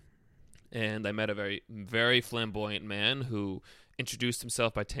India, and I met a very, very flamboyant man who introduced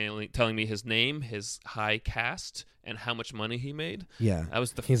himself by telling me his name, his high caste, and how much money he made. Yeah. That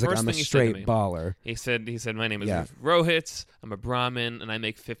was the He's first like, I'm thing a he said to straight me. baller. He said, my name is Yeah. Rohit. I'm a Brahmin, and I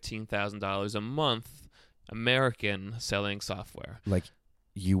make $15,000 a month, American, selling software. Like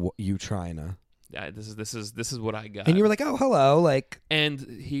you trying to. Yeah, this is what I got. And you were like, oh, hello, like.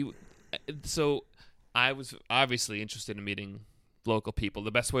 And so I was obviously interested in meeting local people.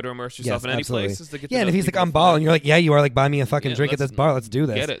 The best way to immerse yourself in any place is to get to know and if he's like, people I'm balling, and you're like, yeah, you are, like, buy me a fucking Yeah, drink at this bar. Let's do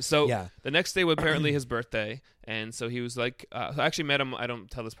this. Get it. So yeah. the next day was apparently his birthday, and so he was like, I actually met him. I don't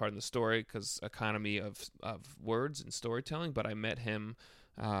tell this part in the story because economy of words and storytelling, but I met him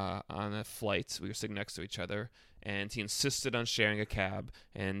on a flight. We were sitting next to each other, and he insisted on sharing a cab,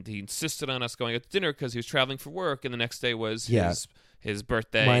 and he insisted on us going out to dinner because he was traveling for work, and the next day was his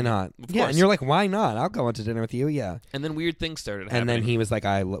birthday. Why not? Of yeah, course. and you're like, why not? I'll go out to dinner with you. Yeah. And then weird things started happening. And then he was like,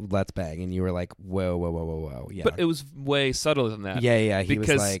 let's bang. And you were like, whoa. Yeah. But it was way subtler than that. Yeah. He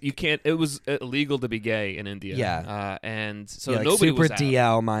because was like, you can't. It was illegal to be gay in India. Yeah. And so like nobody super was out.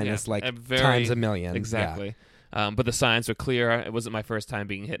 DL minus Yeah, like a very- times a million. Exactly. But the signs were clear. It wasn't my first time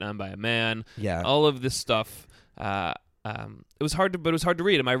being hit on by a man. Yeah. All of this stuff. It was hard to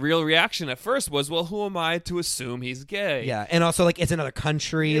read. And my real reaction at first was, well, who am I to assume he's gay? Yeah. And also, like, it's another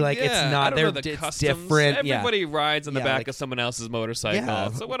country. Like, it's I not. don't They're know the it's customs. different. Everybody rides on the Yeah, back like- of someone else's motorcycle.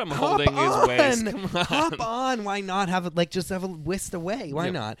 Yeah. So what I'm Hop holding is waist. on. Come on. Hop on. Why not have it? Like, just have a whisked away. Why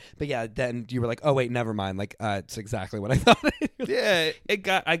Yep. not? But yeah, then you were like, oh wait, never mind. Like, it's exactly what I thought. Yeah,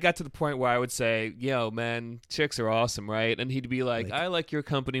 I got to the point where I would say, "Yo, man, chicks are awesome, right?" And he'd be like, "I like your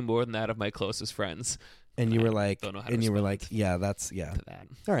company more than that of my closest friends." And you I were like, don't know how to and you were respond like, yeah, that's yeah. to that.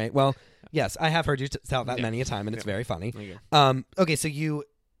 All right. Well, yes, I have heard you tell that Yeah. many a time, and it's very funny. There you go. Okay,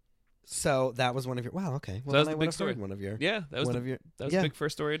 so that was one of your. Wow. Okay. Well, that was then I the would big have story. heard one of your. Yeah, that was one the, of your. that was yeah. the big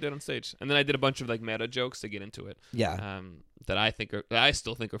first story I did on stage, and then I did a bunch of like meta jokes to get into it. Yeah. That I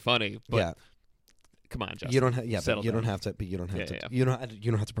still think are funny. But yeah. come on, Justin. You don't have. Yeah. But settle you don't down. have to. But you don't have Yeah, to. yeah.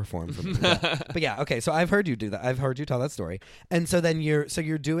 You don't have to perform. For me. But yeah. Okay. So I've heard you do that. I've heard you tell that story. And so then you're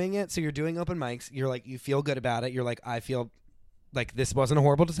doing it. So you're doing open mics. You're like you feel good about it. You're like I feel like this wasn't a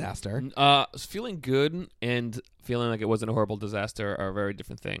horrible disaster. Feeling good and feeling like it wasn't a horrible disaster are very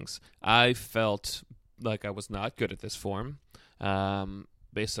different things. I felt like I was not good at this form,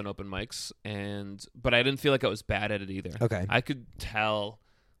 based on open mics, but I didn't feel like I was bad at it either. Okay. I could tell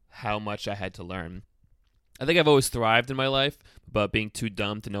how much I had to learn. I think I've always thrived in my life, but being too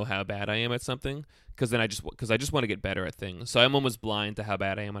dumb to know how bad I am at something. Because I just want to get better at things. So I'm almost blind to how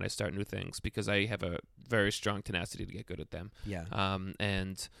bad I am when I start new things because I have a very strong tenacity to get good at them. Yeah.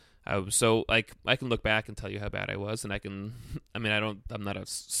 And I was so like I can look back and tell you how bad I was, and I'm not a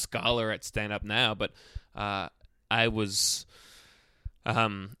scholar at stand up now, but I was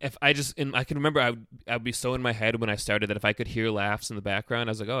If I just, I can remember I'd be so in my head when I started that if I could hear laughs in the background,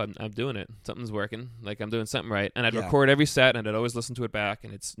 I was like, oh, I'm doing it. Something's working. Like I'm doing something right. And I'd record every set, and I'd always listen to it back,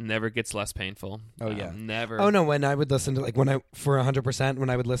 and it's never gets less painful. Oh yeah, never. Oh no, when I would listen to for 100%, when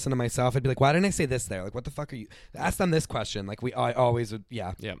I would listen to myself, I'd be like, why didn't I say this there? Like, what the fuck are you? Ask them this question. Like I always would.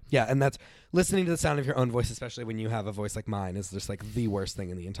 Yeah. And that's listening to the sound of your own voice, especially when you have a voice like mine, is just like the worst thing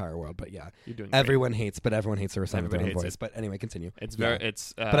in the entire world. But yeah, you're doing everyone hates the sound of their own voice. It. But anyway, continue. It's very.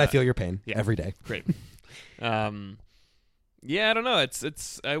 It's. But I feel your pain every day. Great. Yeah, I don't know.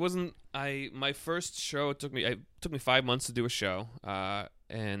 My first show, it took me 5 months to do a show.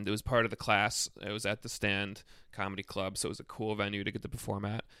 And it was part of the class. It was at the Stand Comedy Club, so it was a cool venue to get to perform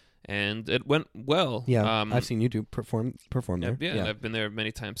at. And it went well. Yeah, I've seen you perform there. Yeah, and I've been there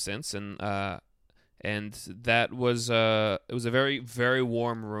many times since, and that was it was a very, very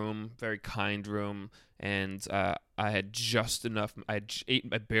warm room, very kind room, and I had just enough. I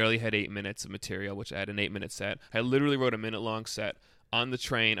barely had 8 minutes of material, which I had an 8-minute set. I literally wrote a 1-minute-long set on the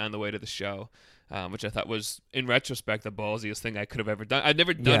train on the way to the show. Which I thought was, in retrospect, the ballsiest thing I could have ever done. I'd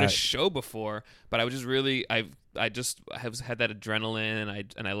never done a show before, but I was just really, I just had that adrenaline,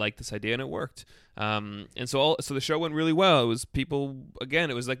 and I liked this idea, and it worked. And so the show went really well. It was people, again,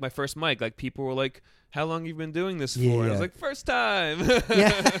 it was like my first mic. Like people were like, "How long have you been doing this for?" And I was like, "First time."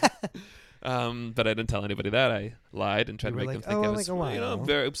 But I didn't tell anybody that. I lied and tried to make them think I was,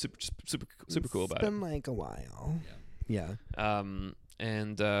 very super cool about it. It's been like a while. Yeah.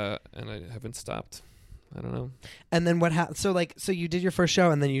 And I haven't stopped. I don't know. And then what happened? So you did your first show,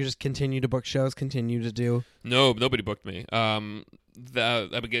 and then you just continue to book shows, continue to do. No, nobody booked me. Again,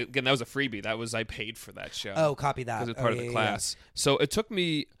 that was a freebie. I paid for that show. Oh, copy that. Because it was part of the class. Yeah. So it took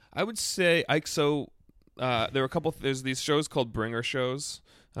me. I would say there were a couple. There's these shows called bringer shows.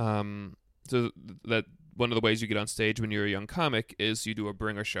 So that. One of the ways you get on stage when you're a young comic is you do a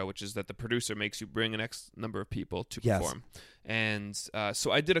bringer show, which is that the producer makes you bring an X number of people to perform. And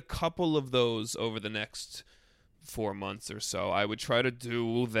so I did a couple of those over the next 4 months or so. I would try to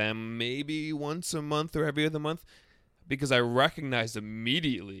do them maybe once a month or every other month, because I recognized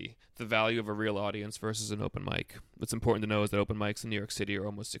immediately the value of a real audience versus an open mic. What's important to know is that open mics in New York City are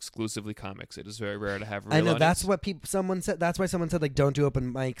almost exclusively comics. It is very rare to have a real audience. That's what someone said. That's why someone said, like, don't do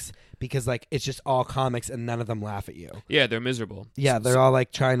open mics, because like it's just all comics and none of them laugh at you. Yeah, they're miserable. Yeah, they're all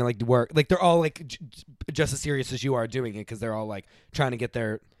like trying to like work. Like they're all like just as serious as you are doing it, because they're all like trying to get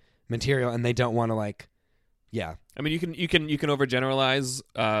their material and they don't want to like. Yeah, I mean, you can overgeneralize.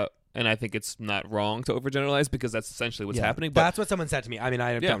 And I think it's not wrong to overgeneralize, because that's essentially what's happening. But that's what someone said to me. I mean,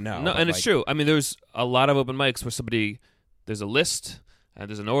 I don't know. No, and it's true. I mean, there's a lot of open mics where there's a list, and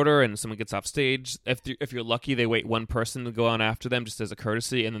there's an order, and someone gets off stage. If you're lucky, they wait one person to go on after them just as a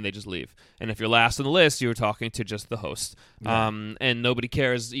courtesy, and then they just leave. And if you're last on the list, you're talking to just the host. Yeah. And nobody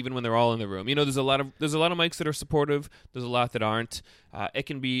cares, even when they're all in the room. You know, there's a lot of mics that are supportive. There's a lot that aren't. It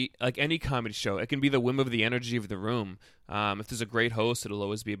can be like any comedy show. It can be the whim of the energy of the room. If there's a great host, it'll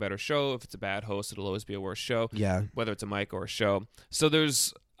always be a better show. If it's a bad host, it'll always be a worse show. Yeah. Whether it's a mic or a show. So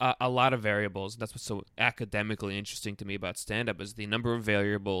there's a lot of variables. That's what's so academically interesting to me about stand-up, is the number of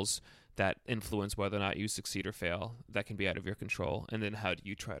variables that influence whether or not you succeed or fail that can be out of your control. And then how do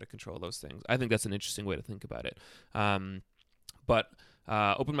you try to control those things? I think that's an interesting way to think about it. But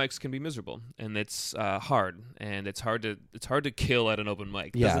open mics can be miserable, and it's hard, and it's hard to kill at an open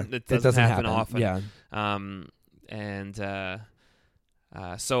mic. It doesn't happen often. Yeah.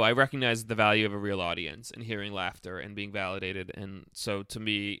 So I recognize the value of a real audience and hearing laughter and being validated. And so to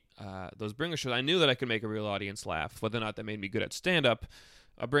me, those bringer shows, I knew that I could make a real audience laugh. Whether or not that made me good at stand-up,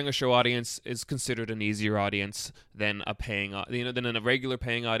 a bringer show audience is considered an easier audience than than a regular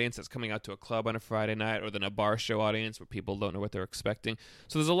paying audience that's coming out to a club on a Friday night, or than a bar show audience where people don't know what they're expecting.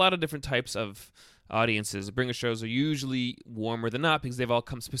 So there's a lot of different types of audiences. Bringer shows are usually warmer than not, because they've all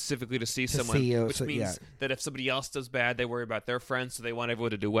come specifically to see someone, which means that if somebody else does bad, they worry about their friends, so they want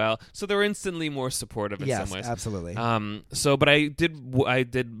everyone to do well. So they're instantly more supportive in some ways. Yes, absolutely. But I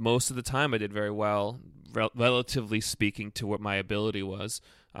did most of the time. I did very well, relatively speaking, to what my ability was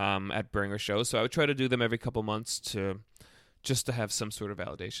at bringer shows. So I would try to do them every couple months just to have some sort of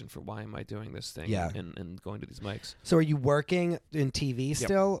validation for why am I doing this thing and going to these mics. So are you working in TV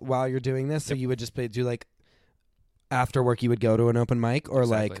still while you're doing this? So you would just do like after work you would go to an open mic, or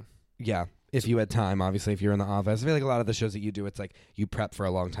exactly. If you had time, obviously, if you're in the office. I feel like a lot of the shows that you do, it's like you prep for a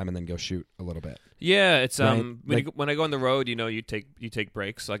long time and then go shoot a little bit. Yeah, it's right? When I go on the road, you take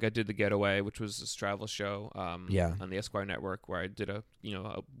breaks. Like I did The Getaway, which was this travel show on the Esquire Network, where I did a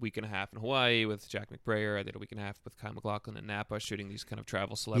week and a half in Hawaii with Jack McBrayer. I did a week and a half with Kyle MacLachlan in Napa, shooting these kind of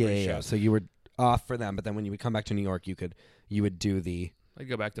travel celebrity shows. So you were off for them, but then when you would come back to New York, you would do I'd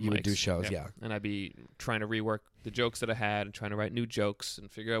go back to you would Mike's. do shows, yeah. And I'd be trying to rework the jokes that I had and trying to write new jokes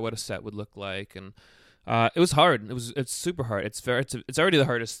and figure out what a set would look like. And it was hard. It's super hard. It's already the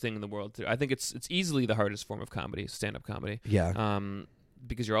hardest thing in the world. I think it's easily the hardest form of comedy, stand-up comedy. Yeah.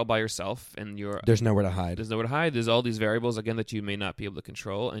 Because you're all by yourself and There's nowhere to hide. There's nowhere to hide. There's all these variables again that you may not be able to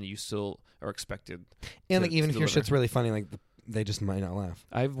control, and you still are expected. And to even if your deliver. shit's really funny, like they just might not laugh.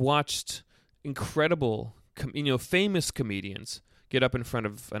 I've watched incredible, famous comedians get up in front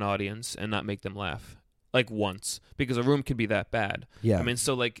of an audience and not make them laugh, like once, because a room can be that bad. Yeah. I mean,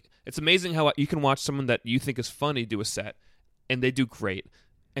 so like it's amazing how you can watch someone that you think is funny do a set, and they do great.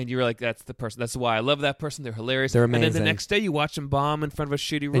 And you're like, that's the person. That's why I love that person. They're hilarious. They're And then the amazing. next day you watch them bomb in front of a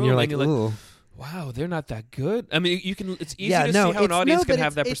shitty room, and you're like, ooh. wow, they're not that good. I mean, you can. It's easy Yeah, to no, see how an it's- audience no, can but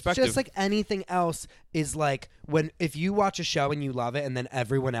have that perspective. It's just like anything else is like if you watch a show and you love it, and then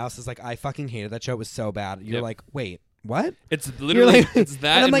everyone else is like, I fucking hated that show. It was so bad. You're Yep. like, wait, what? It's literally Like- it's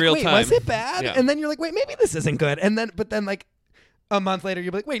that and I'm in like, real wait, time. was it bad? Yeah. And then you're like, wait, maybe this isn't good. And then like a month later,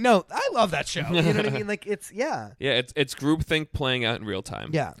 you're like, wait, no, I love that show. You know what I mean? Like it's Yeah, it's groupthink playing out in real time.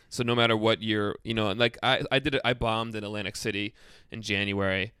 Yeah. So no matter what you're, like I did it. I bombed in Atlantic City in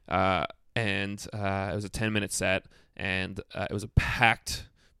January, and it was a 10-minute set, and it was a packed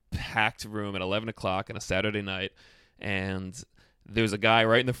room at 11 o'clock on a Saturday night, and there was a guy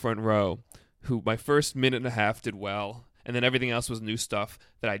right in the front row who my first minute and a half did well. And then everything else was new stuff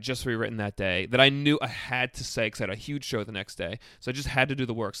that I just rewritten that day that I knew I had to say because I had a huge show the next day. So I just had to do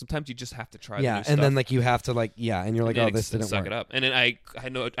the work. Sometimes you just have to try the new and stuff. then like you have to like and you're like, And oh, then this didn't suck work. it up. And then I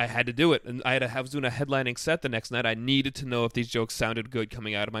know I had to do it. And I was doing a headlining set the next night. I needed to know if these jokes sounded good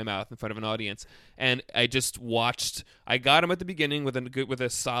coming out of my mouth in front of an audience. And I just watched. I got them at the beginning with a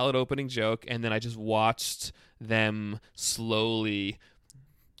solid opening joke, and then I just watched them slowly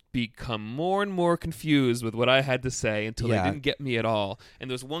become more and more confused with what I had to say until they didn't get me at all. And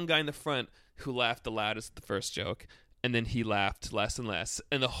there was one guy in the front who laughed the loudest at the first joke, and then he laughed less and less.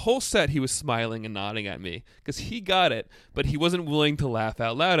 And the whole set he was smiling and nodding at me because he got it, but he wasn't willing to laugh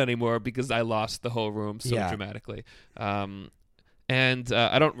out loud anymore because I lost the whole room so dramatically. And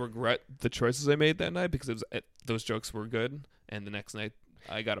I don't regret the choices I made that night because those jokes were good. And the next night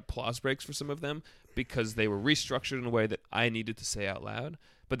I got applause breaks for some of them because they were restructured in a way that I needed to say out loud.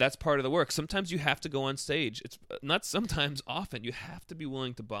 But that's part of the work. Sometimes you have to go on stage. It's not sometimes, often. You have to be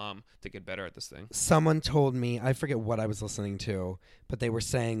willing to bomb to get better at this thing. Someone told me, I forget what I was listening to, but they were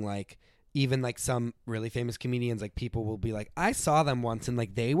saying like even like some really famous comedians, like people will be like, I saw them once and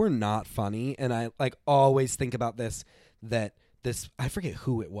like they were not funny. And I like always think about this, I forget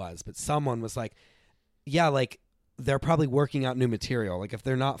who it was, but someone was like, yeah, like they're probably working out new material. Like if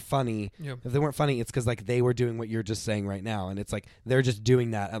they're not funny, if they weren't funny, it's because like they were doing what you're just saying right now, and it's like they're just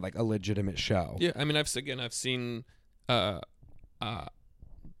doing that at like a legitimate show. Yeah, I mean, I've seen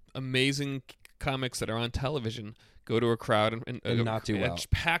amazing comics that are on television go to a crowd and not do well. A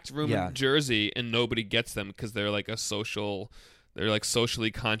packed room in Jersey, and nobody gets them because they're like they're like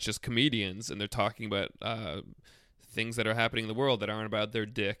socially conscious comedians, and they're talking about things that are happening in the world that aren't about their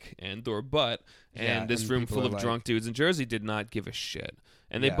dick and or butt. And this room full of drunk dudes in Jersey did not give a shit.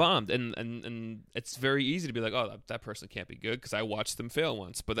 And they bombed. And it's very easy to be like, oh, that person can't be good because I watched them fail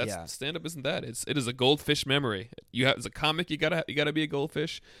once. But stand-up isn't that. It is a goldfish memory. As a comic, you gotta be a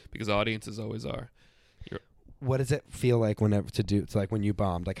goldfish because audiences always are. What does it feel like when you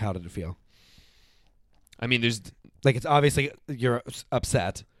bombed? Like, how did it feel? I mean, there's like, it's obviously you're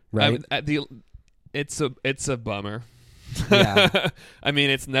upset, right? It's a bummer. Yeah. I mean,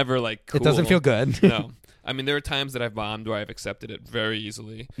 it's never like cool. It doesn't feel good. No. I mean, there are times that I've bombed where I've accepted it very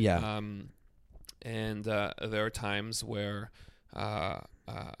easily. Yeah. And there are times where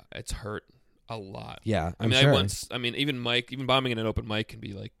it's hurt a lot. Yeah, I mean, even bombing in an open mic can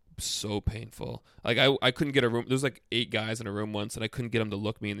be like so painful. Like I couldn't get a room. There was like 8 guys in a room once, and I couldn't get them to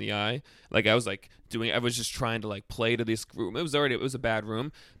look me in the eye. Like I was just trying to like play to this room. It was a bad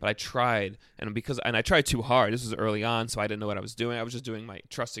room, but I tried, and I tried too hard. This was early on, so I didn't know what I was doing. I was just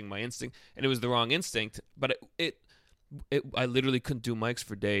trusting my instinct, and it was the wrong instinct. But I literally couldn't do mics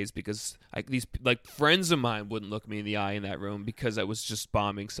for days because these like friends of mine wouldn't look me in the eye in that room because I was just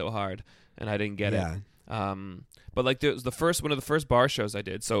bombing so hard, and I didn't get it. But like it was one of the first bar shows I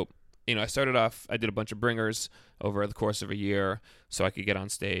did. So, I started off, I did a bunch of bringers over the course of a year so I could get on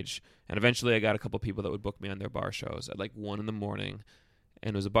stage. And eventually I got a couple people that would book me on their bar shows at like 1 a.m.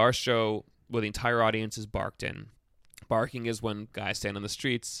 And it was a bar show where the entire audience is barked in. Barking is when guys stand on the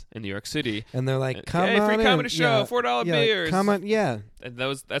streets in New York City. And they're like, come hey, on free comedy in. show, $4 beers. Come on, yeah. And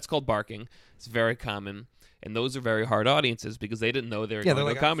that's called barking. It's very common. and those are very hard audiences because they didn't know they were Yeah, going they're to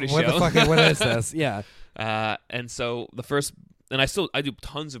like, a comedy what show. the fuck? What is this? Yeah. And so the first, and I do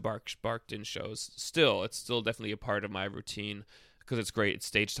tons of barked in shows. Still, it's still definitely a part of my routine because it's great. It's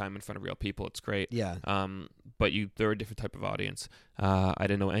stage time in front of real people. It's great. Yeah. But they're a different type of audience. I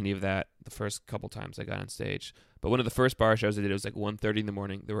didn't know any of that the first couple times I got on stage. But one of the first bar shows I did, it was like 1:30 in the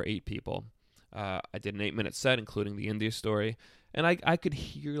morning. There were 8 people. I did an 8-minute set, including the India story. And I could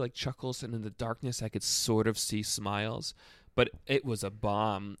hear like chuckles, and in the darkness I could sort of see smiles. But it was a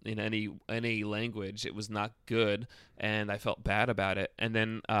bomb in any language. It was not good, and I felt bad about it. And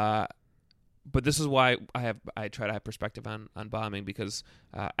then, but this is why I try to have perspective on bombing, because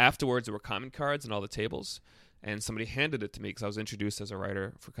afterwards there were comment cards on all the tables, and somebody handed it to me because I was introduced as a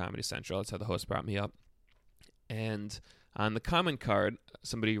writer for Comedy Central. That's how the host brought me up. And on the comment card,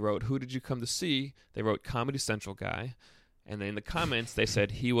 somebody wrote, "Who did you come to see?" They wrote Comedy Central guy. And then in the comments, they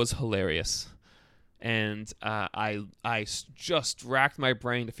said he was hilarious. And I just racked my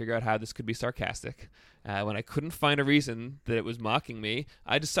brain to figure out how this could be sarcastic. When I couldn't find a reason that it was mocking me,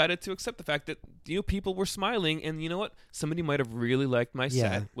 I decided to accept the fact that people were smiling, and you know what? Somebody might have really liked my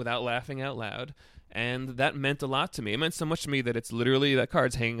set without laughing out loud. And that meant a lot to me. It meant so much to me that it's literally, that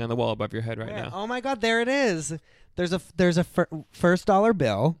card's hanging on the wall above your head right now. Oh my God, there it is. There's a first dollar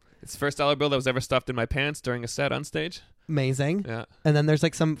bill. It's the first dollar bill that was ever stuffed in my pants during a set on stage. Amazing. Yeah. And then there's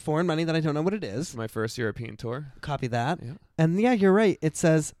like some foreign money that I don't know what it is. For my first European tour. Copy that. Yeah. And yeah, you're right. It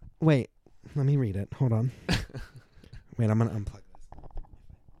says, wait, let me read it. Hold on. Wait, I'm going to unplug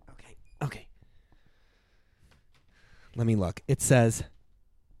this. Okay. Let me look. It says,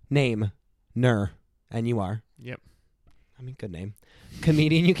 name, Nur, N-U-R. Yep. I mean, good name.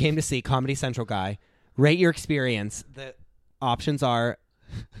 Comedian you came to see, Comedy Central guy. Rate your experience. The options are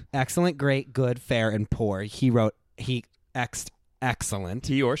excellent, great, good, fair, and poor. He wrote, excellent.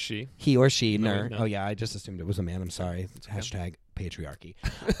 He or she. He or she, No, Nur. no. Oh, yeah, I just assumed it was a man. I'm sorry. okay. Hashtag patriarchy.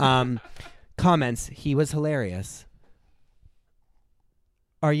 Comments, he was hilarious.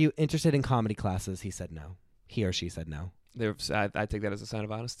 Are you interested in comedy classes? He said no. He or she said no. I take that as a sign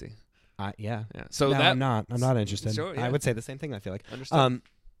of honesty. Yeah. Yeah. So No, that I'm not interested. Sure, yeah. I would say the same thing, I feel like. Understood.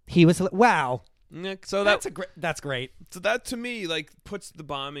 He was, wow. Yeah, so That's great. So that to me puts the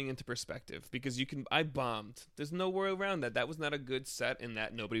bombing into perspective, because I bombed. There's no way around that. That was not a good set, in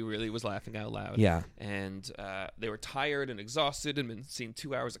that nobody really was laughing out loud. Yeah. And they were tired and exhausted and been seeing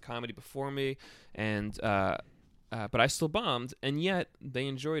 2 hours of comedy before me, and but I still bombed, and yet they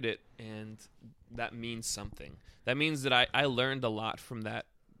enjoyed it, and that means something. That means that I learned a lot from that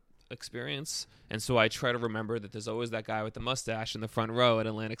experience, and so I try to remember that there's always that guy with the mustache in the front row at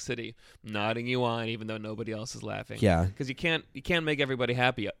Atlantic City nodding you on even though nobody else is laughing. Yeah. Because you can't make everybody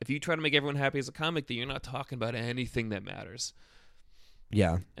happy. If you try to make everyone happy as a comic, then you're not talking about anything that matters.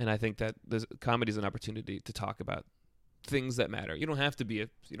 Yeah. And I think that comedy is an opportunity to talk about things that matter. You don't have to be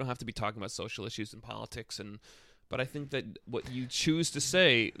talking about social issues and politics, but I think that what you choose to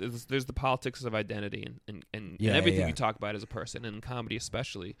say, there's the politics of identity and everything you talk about as a person, and in comedy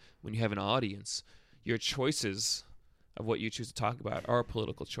especially, when you have an audience, your choices of what you choose to talk about are a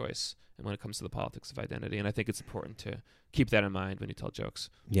political choice, and when it comes to the politics of identity. And I think it's important to keep that in mind when you tell jokes.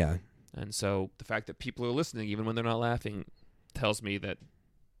 Yeah. And so the fact that people are listening, even when they're not laughing, tells me that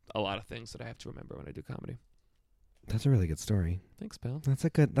a lot of things that I have to remember when I do comedy. That's a really good story. Thanks, pal. That's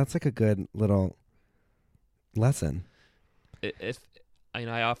like a good little lesson.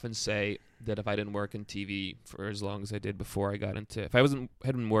 I often say that if I didn't work in TV for as long as I did before I got into, if I hadn't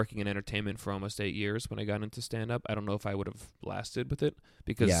been working in entertainment for almost 8 years when I got into stand-up, I don't know if I would have lasted with it,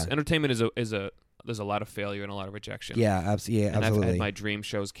 because entertainment there's a lot of failure and a lot of rejection. Yeah, absolutely. And I've had my dream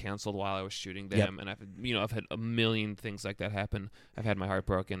shows canceled while I was shooting them, and I've had a million things like that happen. I've had my heart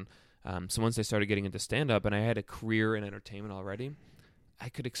broken. So once I started getting into stand-up, and I had a career in entertainment already, I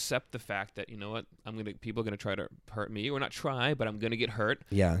could accept the fact that, you know what, people are gonna try to hurt me, or not try, but I'm gonna get hurt.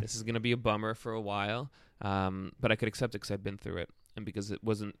 Yeah. This is gonna be a bummer for a while, but I could accept it because I'd been through it, and because it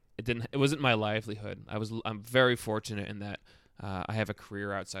wasn't my livelihood. I'm very fortunate in that I have a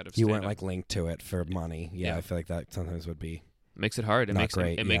career outside of stand-up. You weren't like linked to it for money. Yeah, I feel like that sometimes would be. Makes it hard. It not makes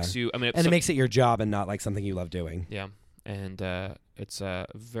great. It makes you. I mean, and it makes it your job and not like something you love doing. Yeah. And it's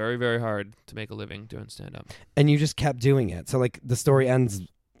very, very hard to make a living doing stand-up. And you just kept doing it. So like the story ends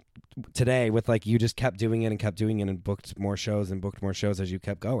today with like you just kept doing it and booked more shows as you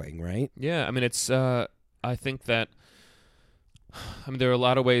kept going, right? Yeah, I mean, it's I think that I mean, there are a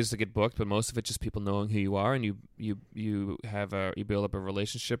lot of ways to get booked, but most of it just people knowing who you are, and you build up a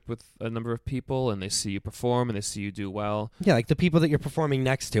relationship with a number of people, and they see you perform, and they see you do well. Yeah, like the people that you're performing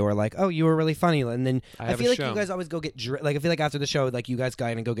next to are like, "Oh, you were really funny," and then I feel like you guys always go get like I feel like after the show, like you guys go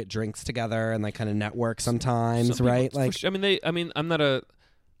and go get drinks together and like kind of network sometimes, right? Like,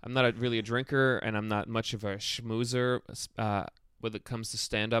 I'm not really a drinker, and I'm not much of a schmoozer when it comes to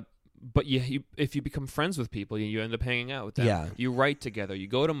stand up. But if you become friends with people, you end up hanging out with them. Yeah. You write together. You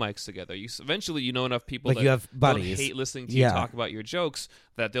go to mics together. Eventually, you know enough people like that you have buddies. don't hate listening to you talk about your jokes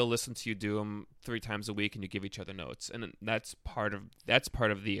that they'll listen to you do them 3 times a week, and you give each other notes. And that's part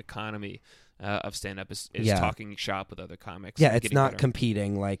of the economy of stand-up is talking shop with other comics. Yeah, it's not better.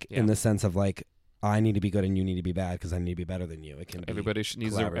 competing like in the sense of like I need to be good and you need to be bad because I need to be better than you. It can everybody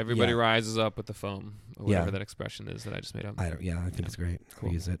rises up with the foam or whatever that expression is that I just made up. I think it's great. Cool.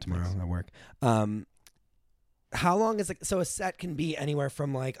 I'll use it tomorrow at work. How long is it? So a set can be anywhere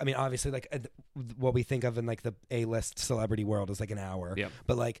from like obviously like what we think of in like the A-list celebrity world is like an hour. Yeah.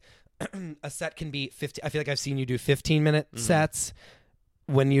 But like a set can be 50. I feel like I've seen you do 15-minute sets.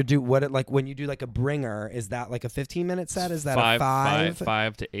 When you do when you do like a bringer, is that like a 15-minute set? Is that a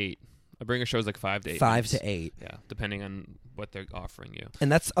 5 to 8? A bringer show is like 5 to 8. 5 to 8. Yeah, depending on what they're offering you.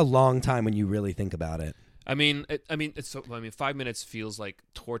 And that's a long time when you really think about it. 5 minutes feels like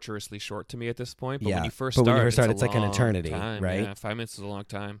torturously short to me at this point. But when you first start, it's like an eternity, time, right? Yeah, 5 minutes is a long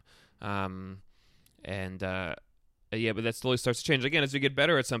time. But that slowly starts to change. Again, as you get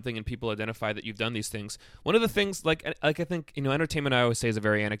better at something and people identify that you've done these things. One of the things, like I think, entertainment, I always say, is a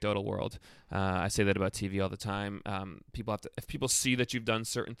very anecdotal world. I say that about TV all the time. If people see that you've done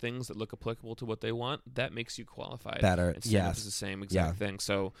certain things that look applicable to what they want, that makes you qualified. Better, and stand-up is the same exact thing.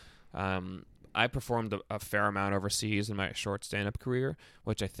 So I performed a fair amount overseas in my short stand-up career,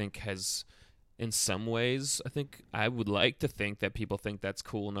 which I think has... In some ways, I think I would like to think that people think that's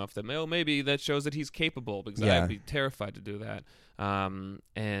cool enough that maybe that shows that he's capable, because I'd be terrified to do that.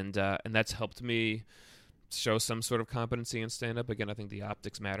 And that's helped me show some sort of competency in stand-up. Again, I think the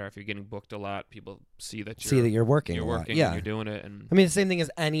optics matter. If you're getting booked a lot, people see that you're working. You're working. Yeah. And you're doing it. And the same thing as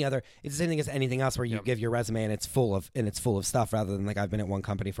it's the same thing as anything else where you give your resume and it's full of stuff, rather than like I've been at one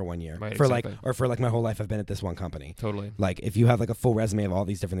company for 1 year. Right, for exactly. for my whole life I've been at this one company. Totally. Like if you have like a full resume of all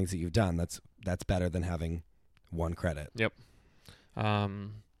these different things that you've done, that's better than having one credit. Yep.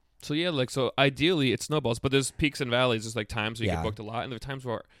 So ideally it snowballs, but there's peaks and valleys. There's like times where you get booked a lot, and there are times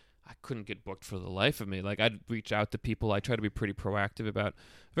where I couldn't get booked for the life of me. Like I'd reach out to people. I try to be pretty proactive about,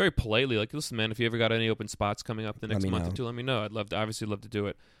 very politely, like, listen, man, if you ever got any open spots coming up the next month or two, let me know. I'd obviously love to do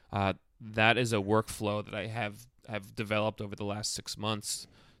it. That is a workflow that I have developed over the last 6 months,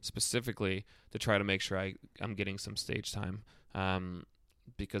 specifically to try to make sure I'm getting some stage time.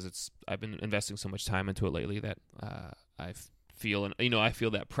 Because I've been investing so much time into it lately that I feel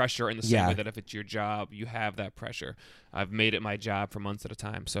that pressure in the same way that if it's your job, you have that pressure. I've made it my job for months at a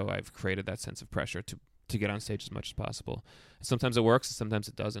time, so I've created that sense of pressure to get on stage as much as possible. Sometimes it works, and sometimes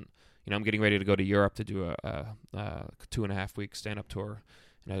it doesn't. I'm getting ready to go to Europe to do a 2.5-week stand-up tour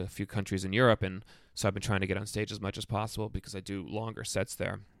in a few countries in Europe, and so I've been trying to get on stage as much as possible because I do longer sets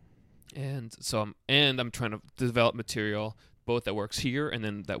there. And so I'm trying to develop material both that works here and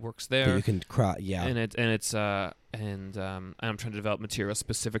then that works there. That you can and I'm trying to develop material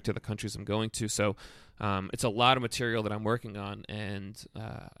specific to the countries I'm going to. So it's a lot of material that I'm working on, and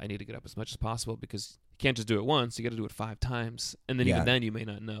I need to get up as much as possible because you can't just do it once. You got to do it 5 times, and then even then you may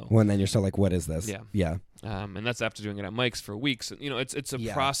not know. Well, and then you're still like, what is this? Yeah. And that's after doing it at Mike's for weeks. And, it's a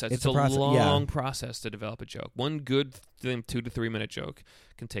process. It's a long process to develop a joke. One good 2 to 3 minute joke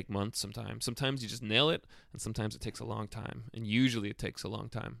can take months sometimes. Sometimes you just nail it, and sometimes it takes a long time. And usually it takes a long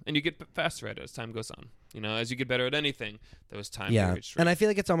time. And you get faster at it as time goes on. As you get better at anything, those time periods. And I feel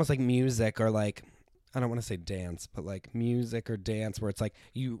like it's almost like music, or like, I don't want to say dance, but like music or dance, where it's like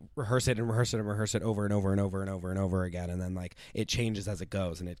you rehearse it and rehearse it and rehearse it over and over and over and over and over again, and then like it changes as it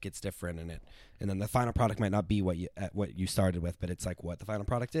goes and it gets different, and then the final product might not be what you started with, but it's like what the final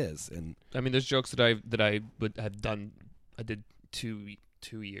product is. And there's jokes that I would have done. I did 3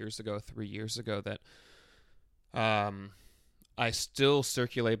 years ago that I still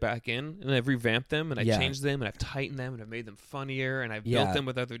circulate back in, and I've revamped them, and I changed them, and I've tightened them, and I've made them funnier, and I've built them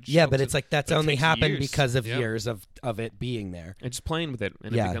with other jokes. Yeah, but it's like that's only happened years. because of years of it being there. And just playing with it,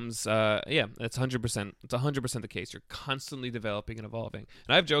 and it becomes, it's 100%. It's 100% the case. You're constantly developing and evolving.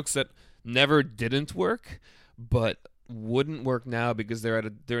 And I have jokes that never didn't work, but wouldn't work now because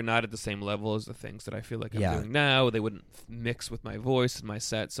they're not at the same level as the things that I feel like I'm doing now. They wouldn't mix with my voice and my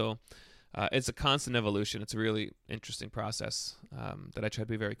set, so... it's a constant evolution. It's a really interesting process that I try to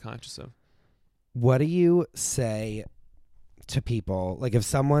be very conscious of. What do you say to people? Like if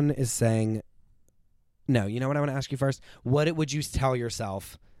someone is saying, no, you know what I want to ask you first? What would you tell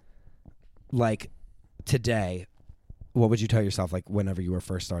yourself like today? What would you tell yourself like whenever you were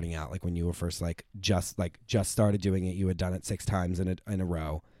first starting out? Like when you were first just started doing it, you had done it 6 times in a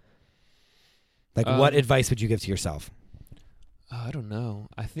row. Like what advice would you give to yourself? I don't know.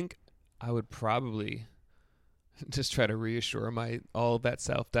 I think I would probably just try to reassure all of that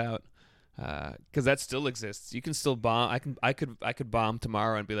self-doubt. Because that still exists. You can still bomb. I could bomb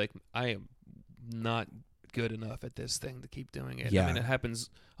tomorrow and be like, I am not good enough at this thing to keep doing it. Yeah. I mean, it happens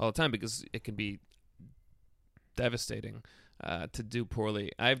all the time because it can be devastating to do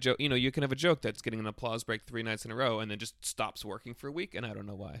poorly. You can have a joke that's getting an applause break 3 nights in a row and then just stops working for a week, and I don't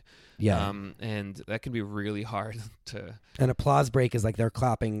know why. Yeah. And that can be really hard to. An applause break is like they're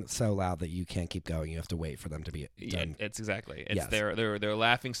clapping so loud that you can't keep going. You have to wait for them to be done. Yeah, it's exactly. It's Yes. They're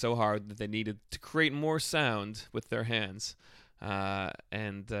laughing so hard that they needed to create more sound with their hands.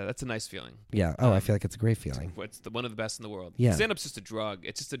 And that's a nice feeling. Yeah. Oh, I feel like it's a great feeling. It's one of the best in the world. Yeah. Stand-up's just a drug.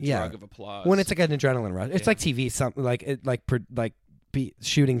 It's just a Yeah. drug of applause. When it's like an adrenaline rush, it's Yeah. like TV, something like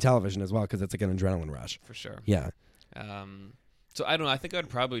shooting television as well because it's like an adrenaline rush. For sure. Yeah. So I don't know. I think I'd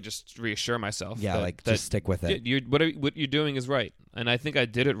probably just reassure myself. Yeah. that Just stick with it. what you're doing is right, and I think I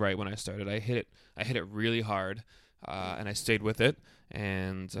did it right when I started. I hit it really hard, and I stayed with it,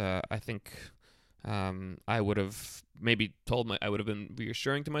 and I think. I would have maybe I would have been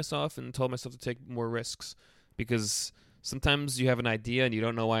reassuring to myself and told myself to take more risks, because sometimes you have an idea and you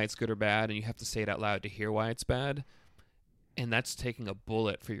don't know why it's good or bad, and you have to say it out loud to hear why it's bad. And that's taking a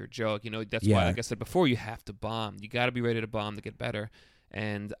bullet for your joke. That's why, like I said before, you have to bomb. You got to be ready to bomb to get better.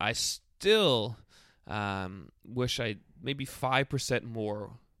 And I still wish I maybe 5%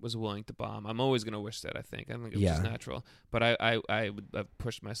 more was willing to bomb. I'm always going to wish that, I think. I think it's just natural. But I would have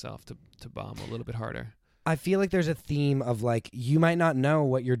pushed myself to bomb a little bit harder. I feel like there's a theme of like you might not know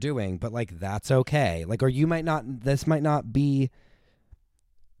what you're doing, but like that's okay. Like, or you might not. This might not be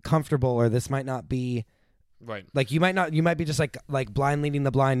comfortable, or this might not be right. Like you might be just like blind leading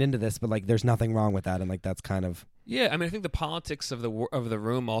the blind into this, but like there's nothing wrong with that, and like that's kind of I mean, I think the politics of the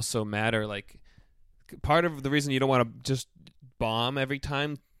room also matter. Like part of the reason you don't want to just bomb every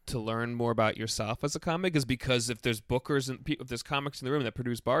time to learn more about yourself as a comic is because if there's bookers and if there's comics in the room that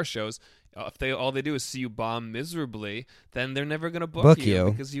produce bar shows, if all they do is see you bomb miserably, then they're never going to book you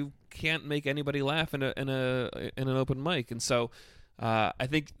because you can't make anybody laugh in an open mic. And so I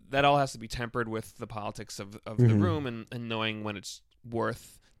think that all has to be tempered with the politics of the room and knowing when it's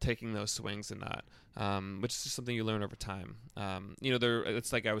worth taking those swings and not, which is just something you learn over time.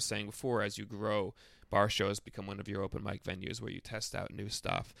 It's like I was saying before, as you grow, bar shows become one of your open mic venues where you test out new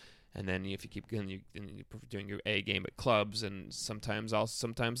stuff, and then if you keep going, you're doing your A game at clubs, and sometimes I'll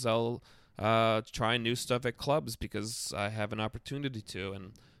try new stuff at clubs because I have an opportunity to,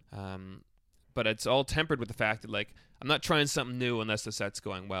 and but it's all tempered with the fact that like I'm not trying something new unless the set's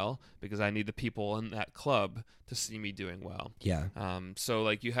going well, because I need the people in that club to see me doing well. Yeah. So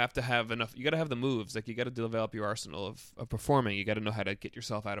like you have to have enough. You got to have the moves. Like you got to develop your arsenal of performing. You got to know how to get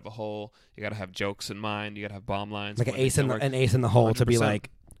yourself out of a hole. You got to have jokes in mind. You got to have bomb lines. Like an ace in the hole 100%. To be like,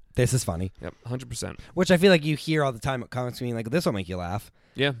 this is funny. Yep, 100%. Which I feel like you hear all the time at comics being like, this will make you laugh.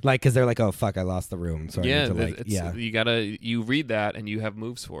 Yeah. Like, because they're like, oh, fuck, I lost the room. So I need to you read that and you have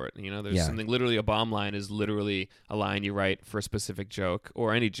moves for it. There's something, literally a bomb line is literally a line you write for a specific joke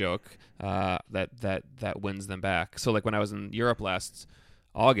or any joke that wins them back. So like when I was in Europe last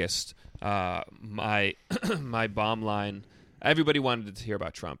August, my bomb line, everybody wanted to hear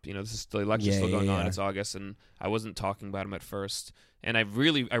about Trump. This is the election's still going on. It's August, and I wasn't talking about him at first. And I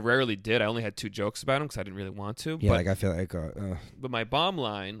rarely did. I only had 2 jokes about him because I didn't really want to. Yeah, I feel like. But my bomb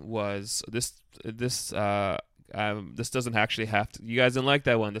line was this doesn't actually have to. You guys didn't like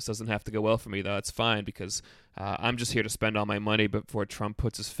that one. This doesn't have to go well for me though. It's fine because I'm just here to spend all my money before Trump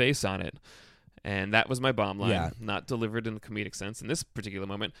puts his face on it. And that was my bomb line, not delivered in the comedic sense in this particular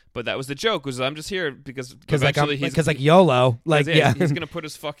moment. But that was the joke. Was I'm just here because YOLO, he's gonna put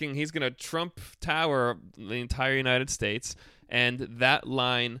he's gonna Trump Tower the entire United States. And that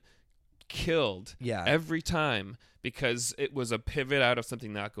line killed every time because it was a pivot out of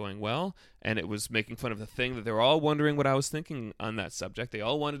something not going well, and it was making fun of the thing that they were all wondering what I was thinking on that subject. They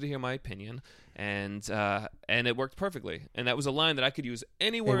all wanted to hear my opinion, and it worked perfectly. And that was a line that I could use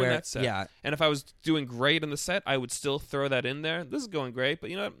anywhere in that set. Yeah. And if I was doing great in the set, I would still throw that in there. This is going great, but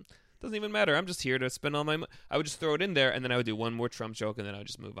it doesn't even matter. I'm just here to spend all my money. I would just throw it in there, and then I would do one more Trump joke, and then I would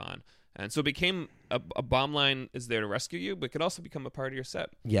just move on. And so it became a bomb line is there to rescue you, but it could also become a part of your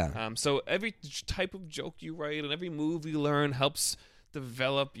set. Yeah. So every type of joke you write and every move you learn helps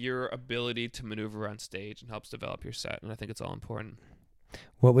develop your ability to maneuver on stage and helps develop your set. And I think it's all important.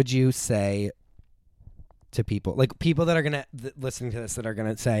 What would you say to people, like people that are gonna listening to this, that are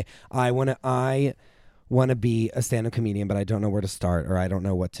gonna say, I want to be a stand-up comedian, but I don't know where to start, or I don't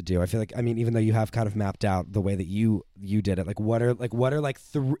know what to do. I feel like, I mean, even though you have kind of mapped out the way that you did it, what are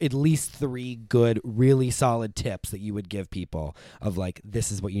at least 3 good, really solid tips that you would give people of like,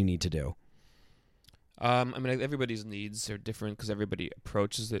 this is what you need to do? I mean, everybody's needs are different because everybody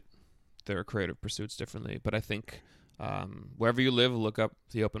approaches it, their creative pursuits differently. But I think wherever you live, look up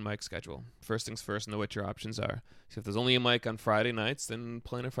the open mic schedule. First things first, know what your options are. So if there's only a mic on Friday nights, then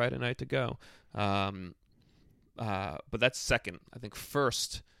plan a Friday night to go. But that's second. I think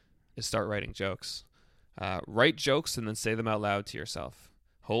first is start writing jokes. Write jokes and then say them out loud to yourself.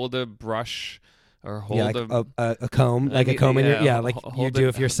 Hold a brush or hold a comb, like a comb in your like you do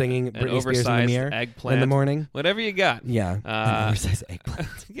if you're singing Britney Spears in the mirror eggplant in the morning. Whatever you got. Yeah, an oversized eggplant.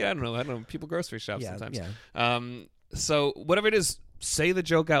 Yeah, I don't know. People grocery shop sometimes. Yeah. So whatever it is, say the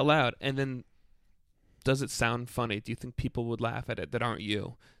joke out loud, and then does it sound funny? Do you think people would laugh at it that aren't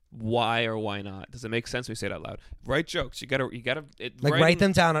you? Why or why not? Does it make sense when you say it out loud? Write jokes. You gotta write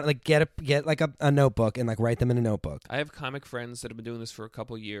them down. Like get like a notebook and like write them in a notebook. I have comic friends that have been doing this for a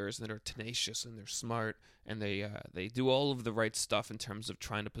couple of years and that are tenacious and they're smart and they do all of the right stuff in terms of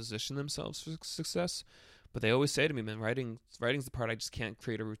trying to position themselves for success. But they always say to me, man, writing's the part I just can't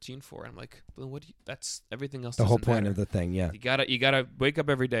create a routine for. And I'm like, well, that's everything else. The whole point matter. of the thing, yeah. You gotta wake up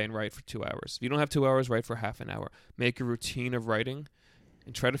every day and write for 2 hours. If you don't have 2 hours, write for half an hour. Make a routine of writing,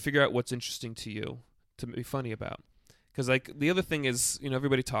 and try to figure out what's interesting to you to be funny about. Because like the other thing is,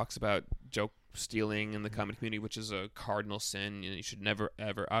 everybody talks about joke stealing in the comedy community, which is a cardinal sin. You should never,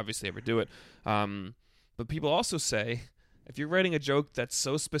 ever, obviously, ever do it. But people also say, if you're writing a joke that's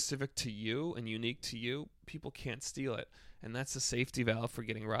so specific to you and unique to you, people can't steal it. And that's a safety valve for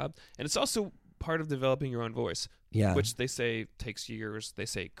getting robbed. And it's also part of developing your own voice, which they say takes years. They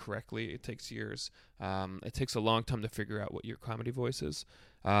say correctly it takes years. It takes a long time to figure out what your comedy voice is.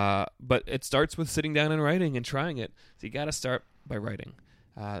 But it starts with sitting down and writing and trying it. So you got to start by writing.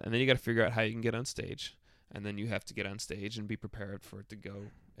 And then you got to figure out how you can get on stage. And then you have to get on stage and be prepared for it to go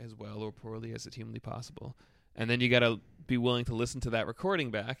as well or poorly as it humanly possible. And then you got to be willing to listen to that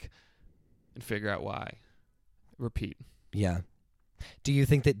recording back and figure out why. Repeat. Yeah. Do you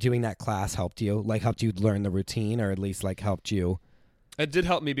think that doing that class helped you? Like helped you learn the routine, or at least like helped you? It did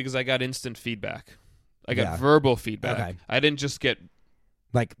help me because I got instant feedback. I got verbal feedback. Okay. I didn't just get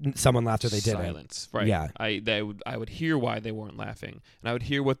like someone laughed or they did silence. Right. Yeah. I would hear why they weren't laughing, and I would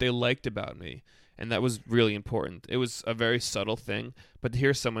hear what they liked about me. And that was really important. It was a very subtle thing, but to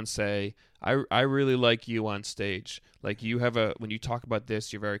hear someone say, I really like you on stage. Like you have when you talk about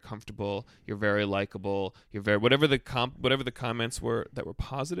this, you're very comfortable, you're very likable, you're very, whatever the comments were that were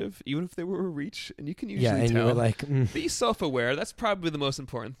positive, even if they were a reach, and you can usually tell. You were like, be self-aware. That's probably the most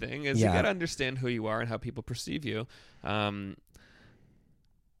important thing, is you got to understand who you are and how people perceive you.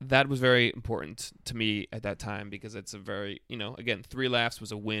 That was very important to me at that time because it's a very, again, 3 laughs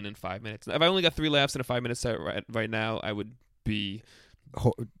was a win in 5 minutes. If I only got 3 laughs in a 5-minute set right now, I would be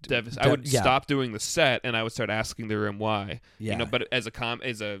devastated. I would stop doing the set and I would start asking the room why. Yeah. But as a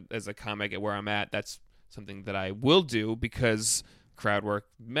comic at where I'm at, that's something that I will do because crowd work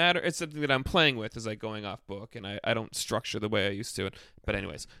matter. It's something that I'm playing with as going off book, and I don't structure the way I used to it. But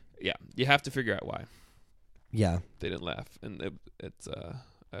anyways, yeah, you have to figure out why. Yeah. They didn't laugh, and it's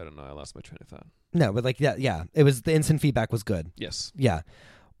I don't know. I lost my train of thought. No, but it was the instant feedback was good. Yes. Yeah.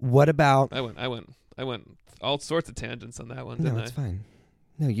 What about? I went all sorts of tangents on that one. Didn't it's fine.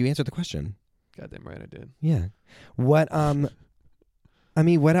 No, you answered the question. Goddamn right, I did. Yeah. What? I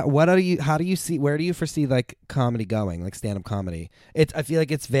mean, what are you? How do you see? Where do you foresee like comedy going? Like stand-up comedy. I feel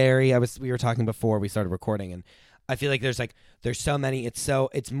like it's very. We were talking before we started recording, and I feel like there's so many.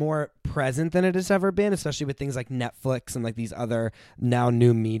 It's more present than it has ever been, especially with things like Netflix and like these other now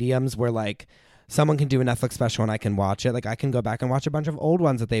new mediums where like someone can do a Netflix special and I can watch it. Like I can go back and watch a bunch of old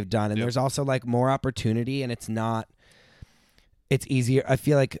ones that they've done, and there's also like more opportunity, and it's easier. I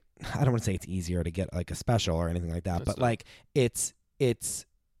feel like I don't want to say it's easier to get like a special or anything like that, but like it's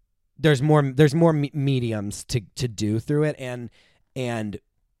there's more mediums to do through it, and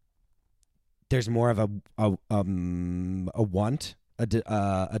there's more of a want,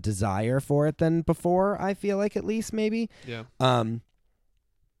 a desire for it than before. I feel like, at least maybe. Yeah.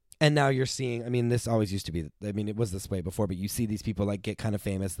 And now you're seeing. I mean, this always used to be. I mean, it was this way before, but you see these people like get kind of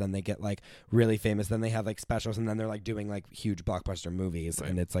famous, then they get like really famous, then they have like specials, and then they're like doing like huge blockbuster movies,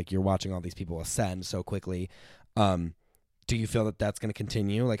 right. And it's like you're watching all these people ascend so quickly. Do you feel that that's going to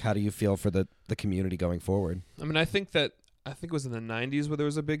continue? Like, how do you feel for the community going forward? I mean, I think that I think it was in the 90s where there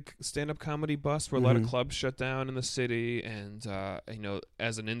was a big stand-up comedy bust where a lot of clubs shut down in the city, and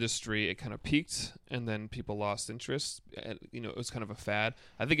as an industry it kind of peaked and then people lost interest, and it was kind of a fad.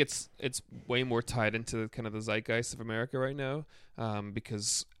 I think it's way more tied into kind of the zeitgeist of America right now,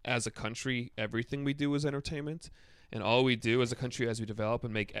 because as a country everything we do is entertainment, and all we do as a country as we develop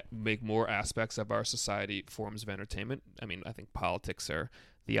and make more aspects of our society forms of entertainment. I mean, I think politics are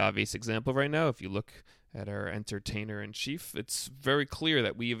the obvious example right now. If you look at our entertainer-in-chief, it's very clear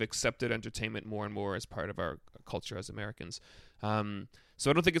that we have accepted entertainment more and more as part of our culture as Americans. So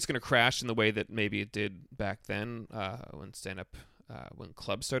I don't think it's going to crash in the way that maybe it did back then when stand-up, when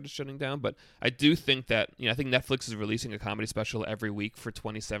clubs started shutting down. But I do think that, I think Netflix is releasing a comedy special every week for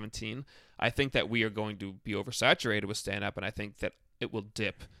 2017. I think that we are going to be oversaturated with stand-up, and I think that it will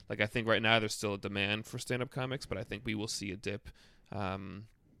dip. Like, I think right now there's still a demand for stand-up comics, but I think we will see a dip.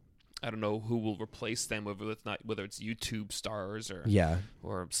 I don't know who will replace them, whether it's YouTube stars or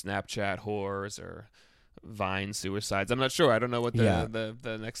Snapchat whores or Vine suicides. I'm not sure. I don't know what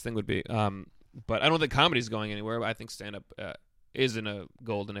the next thing would be. But I don't think comedy's going anywhere. I think stand-up is in a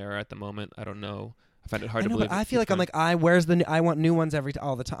golden era at the moment. I don't know. I find it hard to believe. But I feel like I want new ones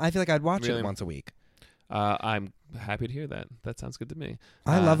all the time. I feel like I'd watch it once a week. I'm happy to hear that. That sounds good to me.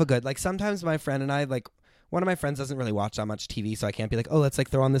 I love a good, sometimes my friend and I, one of my friends doesn't really watch that much TV, so I can't be like, oh, let's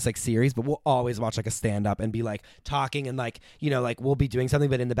throw on this series, but we'll always watch a stand-up and be talking and we'll be doing something,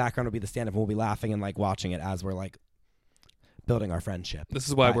 but in the background will be the stand-up and we'll be laughing and watching it as we're building our friendship. This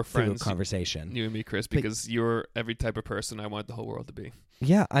is why we're friends. Conversation. You and me, Chris, because you're every type of person I want the whole world to be.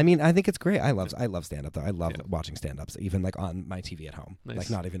 Yeah, I mean, I think it's great. I love stand-up though. I love watching stand-ups, even on my TV at home, nice.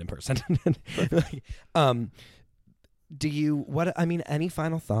 Not even in person. Any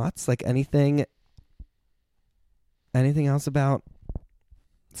final thoughts? Anything else about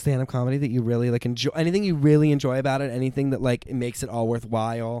stand-up comedy that you really enjoy? Anything you really enjoy about it? Anything that it makes it all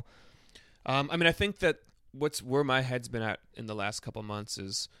worthwhile? I think that where my head's been at in the last couple months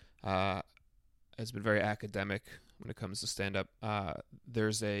has been very academic when it comes to stand-up.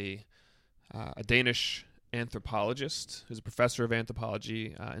 There's a Danish anthropologist who's a professor of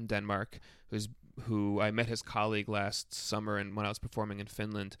anthropology in Denmark, who I met his colleague last summer and when I was performing in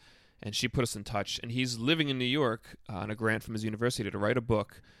Finland. And she put us in touch. And he's living in New York on a grant from his university to write a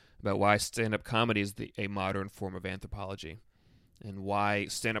book about why stand-up comedy is a modern form of anthropology, and why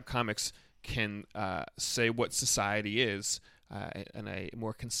stand-up comics can say what society is in a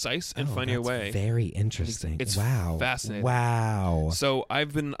more concise and funnier way. Very interesting. It's fascinating. Wow. So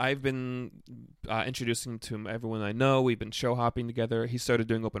I've been introducing him to everyone I know. We've been show hopping together. He started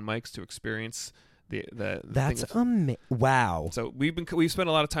doing open mics to experience that's amazing. Wow. So we've spent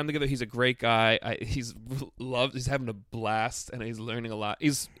a lot of time together. He's a great guy. He's having a blast, and he's learning a lot.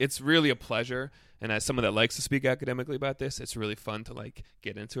 It's really a pleasure. And as someone that likes to speak academically about this, it's really fun to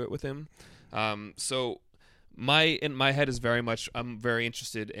get into it with him. So in my head is very much, I'm very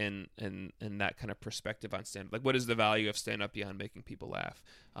interested in that kind of perspective on stand-up. What is the value of stand-up beyond making people laugh?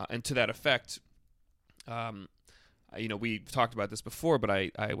 And to that effect, we've talked about this before, but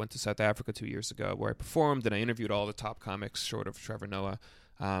I went to South Africa 2 years ago where I performed, and I interviewed all the top comics short of Trevor Noah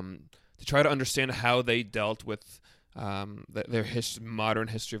to try to understand how they dealt with their modern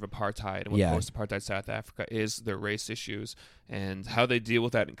history of apartheid and what post-apartheid South Africa is, their race issues, and how they deal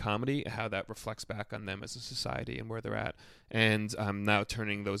with that in comedy, how that reflects back on them as a society and where they're at. And I'm now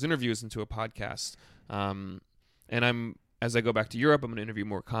turning those interviews into a podcast. And as I go back to Europe, I'm going to interview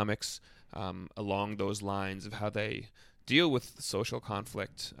more comics along those lines of how they deal with social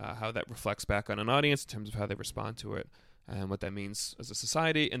conflict, how that reflects back on an audience in terms of how they respond to it, and what that means as a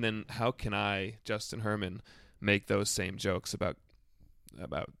society. And then how can I, Justin Herman, make those same jokes about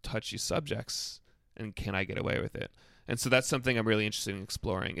touchy subjects, and can I get away with it? And so that's something I'm really interested in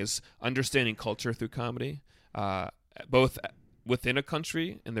exploring, is understanding culture through comedy, both within a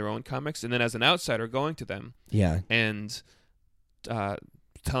country in their own comics, and then as an outsider going to them and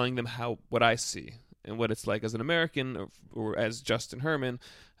telling them what I see and what it's like as an American or as Justin Herman,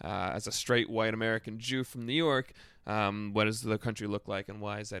 as a straight white American Jew from New York. What does the country look like, and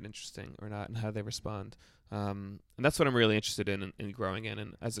why is that interesting or not, and how they respond? And that's what I'm really interested in growing in.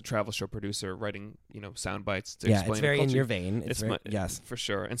 And as a travel show producer, writing sound bites to explain. It's very culture. in your vein. Yes, for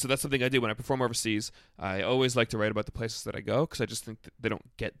sure. And so that's something I do when I perform overseas. I always like to write about the places that I go, because I just think that they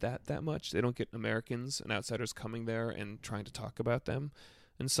don't get that much. They don't get Americans and outsiders coming there and trying to talk about them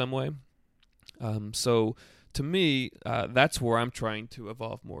in some way. So to me, that's where I'm trying to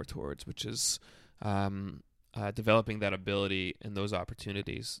evolve more towards, which is developing that ability and those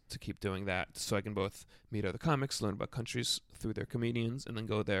opportunities to keep doing that, so I can both meet other comics, learn about countries through their comedians, and then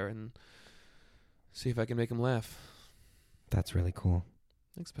go there and see if I can make them laugh. That's really cool.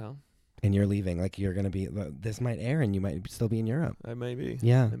 Thanks, pal. And you're leaving. Like, you're going to be... This might air and you might still be in Europe. I may be.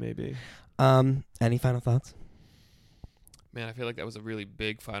 Yeah. I may be. Any final thoughts? Man, I feel like that was a really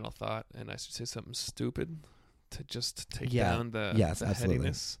big final thought, and I should say something stupid to just take down the absolutely.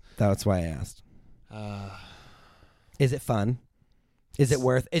 headiness. That's why I asked. Is it fun? Is it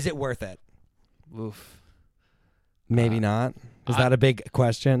worth it? Oof. Maybe not. Is that a big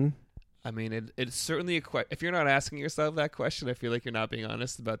question? I mean, it's certainly a question. If you're not asking yourself that question, I feel like you're not being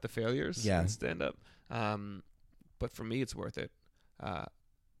honest about the failures in stand-up. But for me, it's worth it.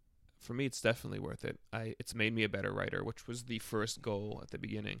 For me, it's definitely worth it. It's made me a better writer, which was the first goal at the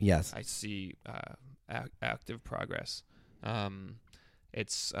beginning. Yes. I see active progress.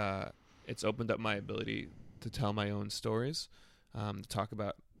 It's opened up my ability to tell my own stories, to talk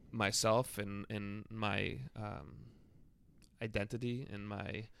about myself and my identity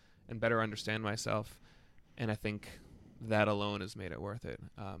and better understand myself. And I think that alone has made it worth it.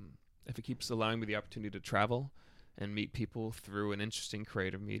 If it keeps allowing me the opportunity to travel and meet people through an interesting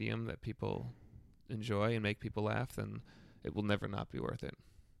creative medium that people enjoy and make people laugh, then it will never not be worth it.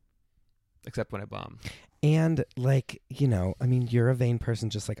 Except when I bomb. And, like, you know, I mean, you're a vain person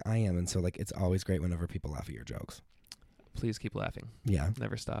just like I am. And so, like, it's always great whenever people laugh at your jokes. Please keep laughing. Yeah.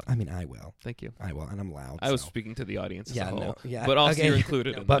 Never stop. I mean, I will. Thank you. I will. And I'm loud. I was speaking to the audience as a whole. No, yeah. But also okay. you're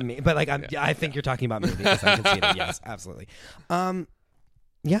included in but that. me. But, like, I think you're talking about me because I'm conceding. Yes, absolutely.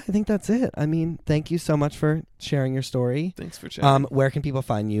 Yeah, I think that's it. I mean, thank you so much for sharing your story. Thanks for chatting. Where can people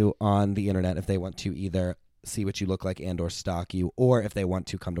find you on the internet if they want to either see what you look like and or stalk you, or if they want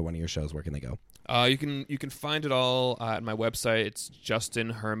to come to one of your shows? Where can they go? You can find it all at my website. It's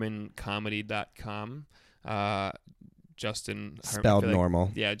justinhermancomedy.com. Justin spelled Herman,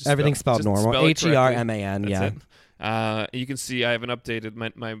 normal. Yeah, just everything's spelled normal. HERMAN. Yeah. You can see I have an updated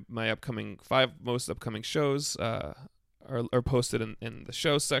my upcoming most upcoming shows are posted in the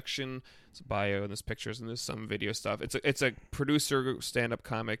show section. There's a bio and there's pictures and there's some video stuff. It's a producer stand-up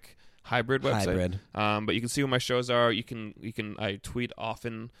comic hybrid website. But you can see what my shows are. I tweet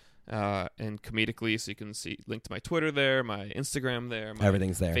often and comedically, so you can see link to my Twitter there, my Instagram there, my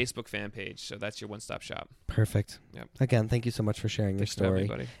everything's there. Facebook fan page. So that's your one-stop shop. Perfect. Yep. Again, thank you so much for sharing your story.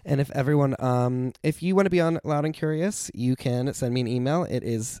 Buddy. And if everyone, if you want to be on Loud and Curious, you can send me an email. It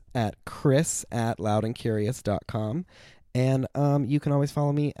is at chris@loudandcurious.com. And you can always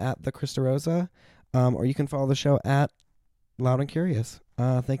follow me at the Krista Rosa, or you can follow the show at Loud and Curious.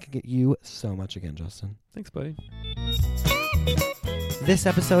 Thank you so much again, Justin. Thanks, buddy. This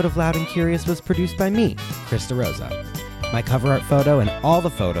episode of Loud and Curious was produced by me, Krista Rosa. My cover art photo and all the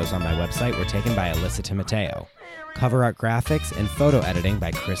photos on my website were taken by Alyssa Timoteo. Cover art graphics and photo editing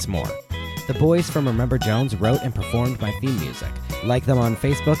by Chris Moore. The boys from Remember Jones wrote and performed my theme music. Like them on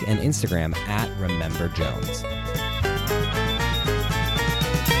Facebook and Instagram at Remember Jones.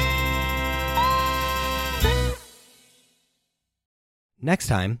 Next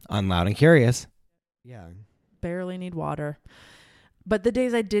time on Loud and Curious. Yeah. Barely need water. But the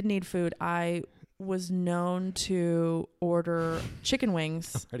days I did need food, I was known to order chicken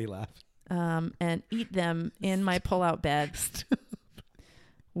wings Already laughed. And eat them in my pull-out bed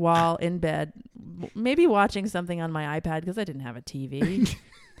while in bed, maybe watching something on my iPad because I didn't have a TV.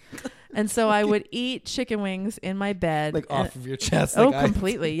 And so I would eat chicken wings in my bed. Like off of your chest. Oh, like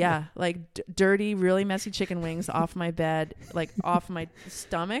completely, yeah. Like dirty, really messy chicken wings off my bed, like off my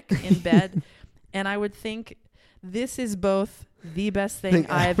stomach in bed. And I would think, this is both the best thing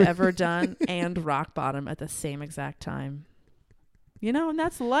I've ever done and rock bottom at the same exact time. You know, and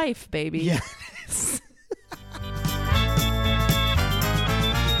that's life, baby. Yes.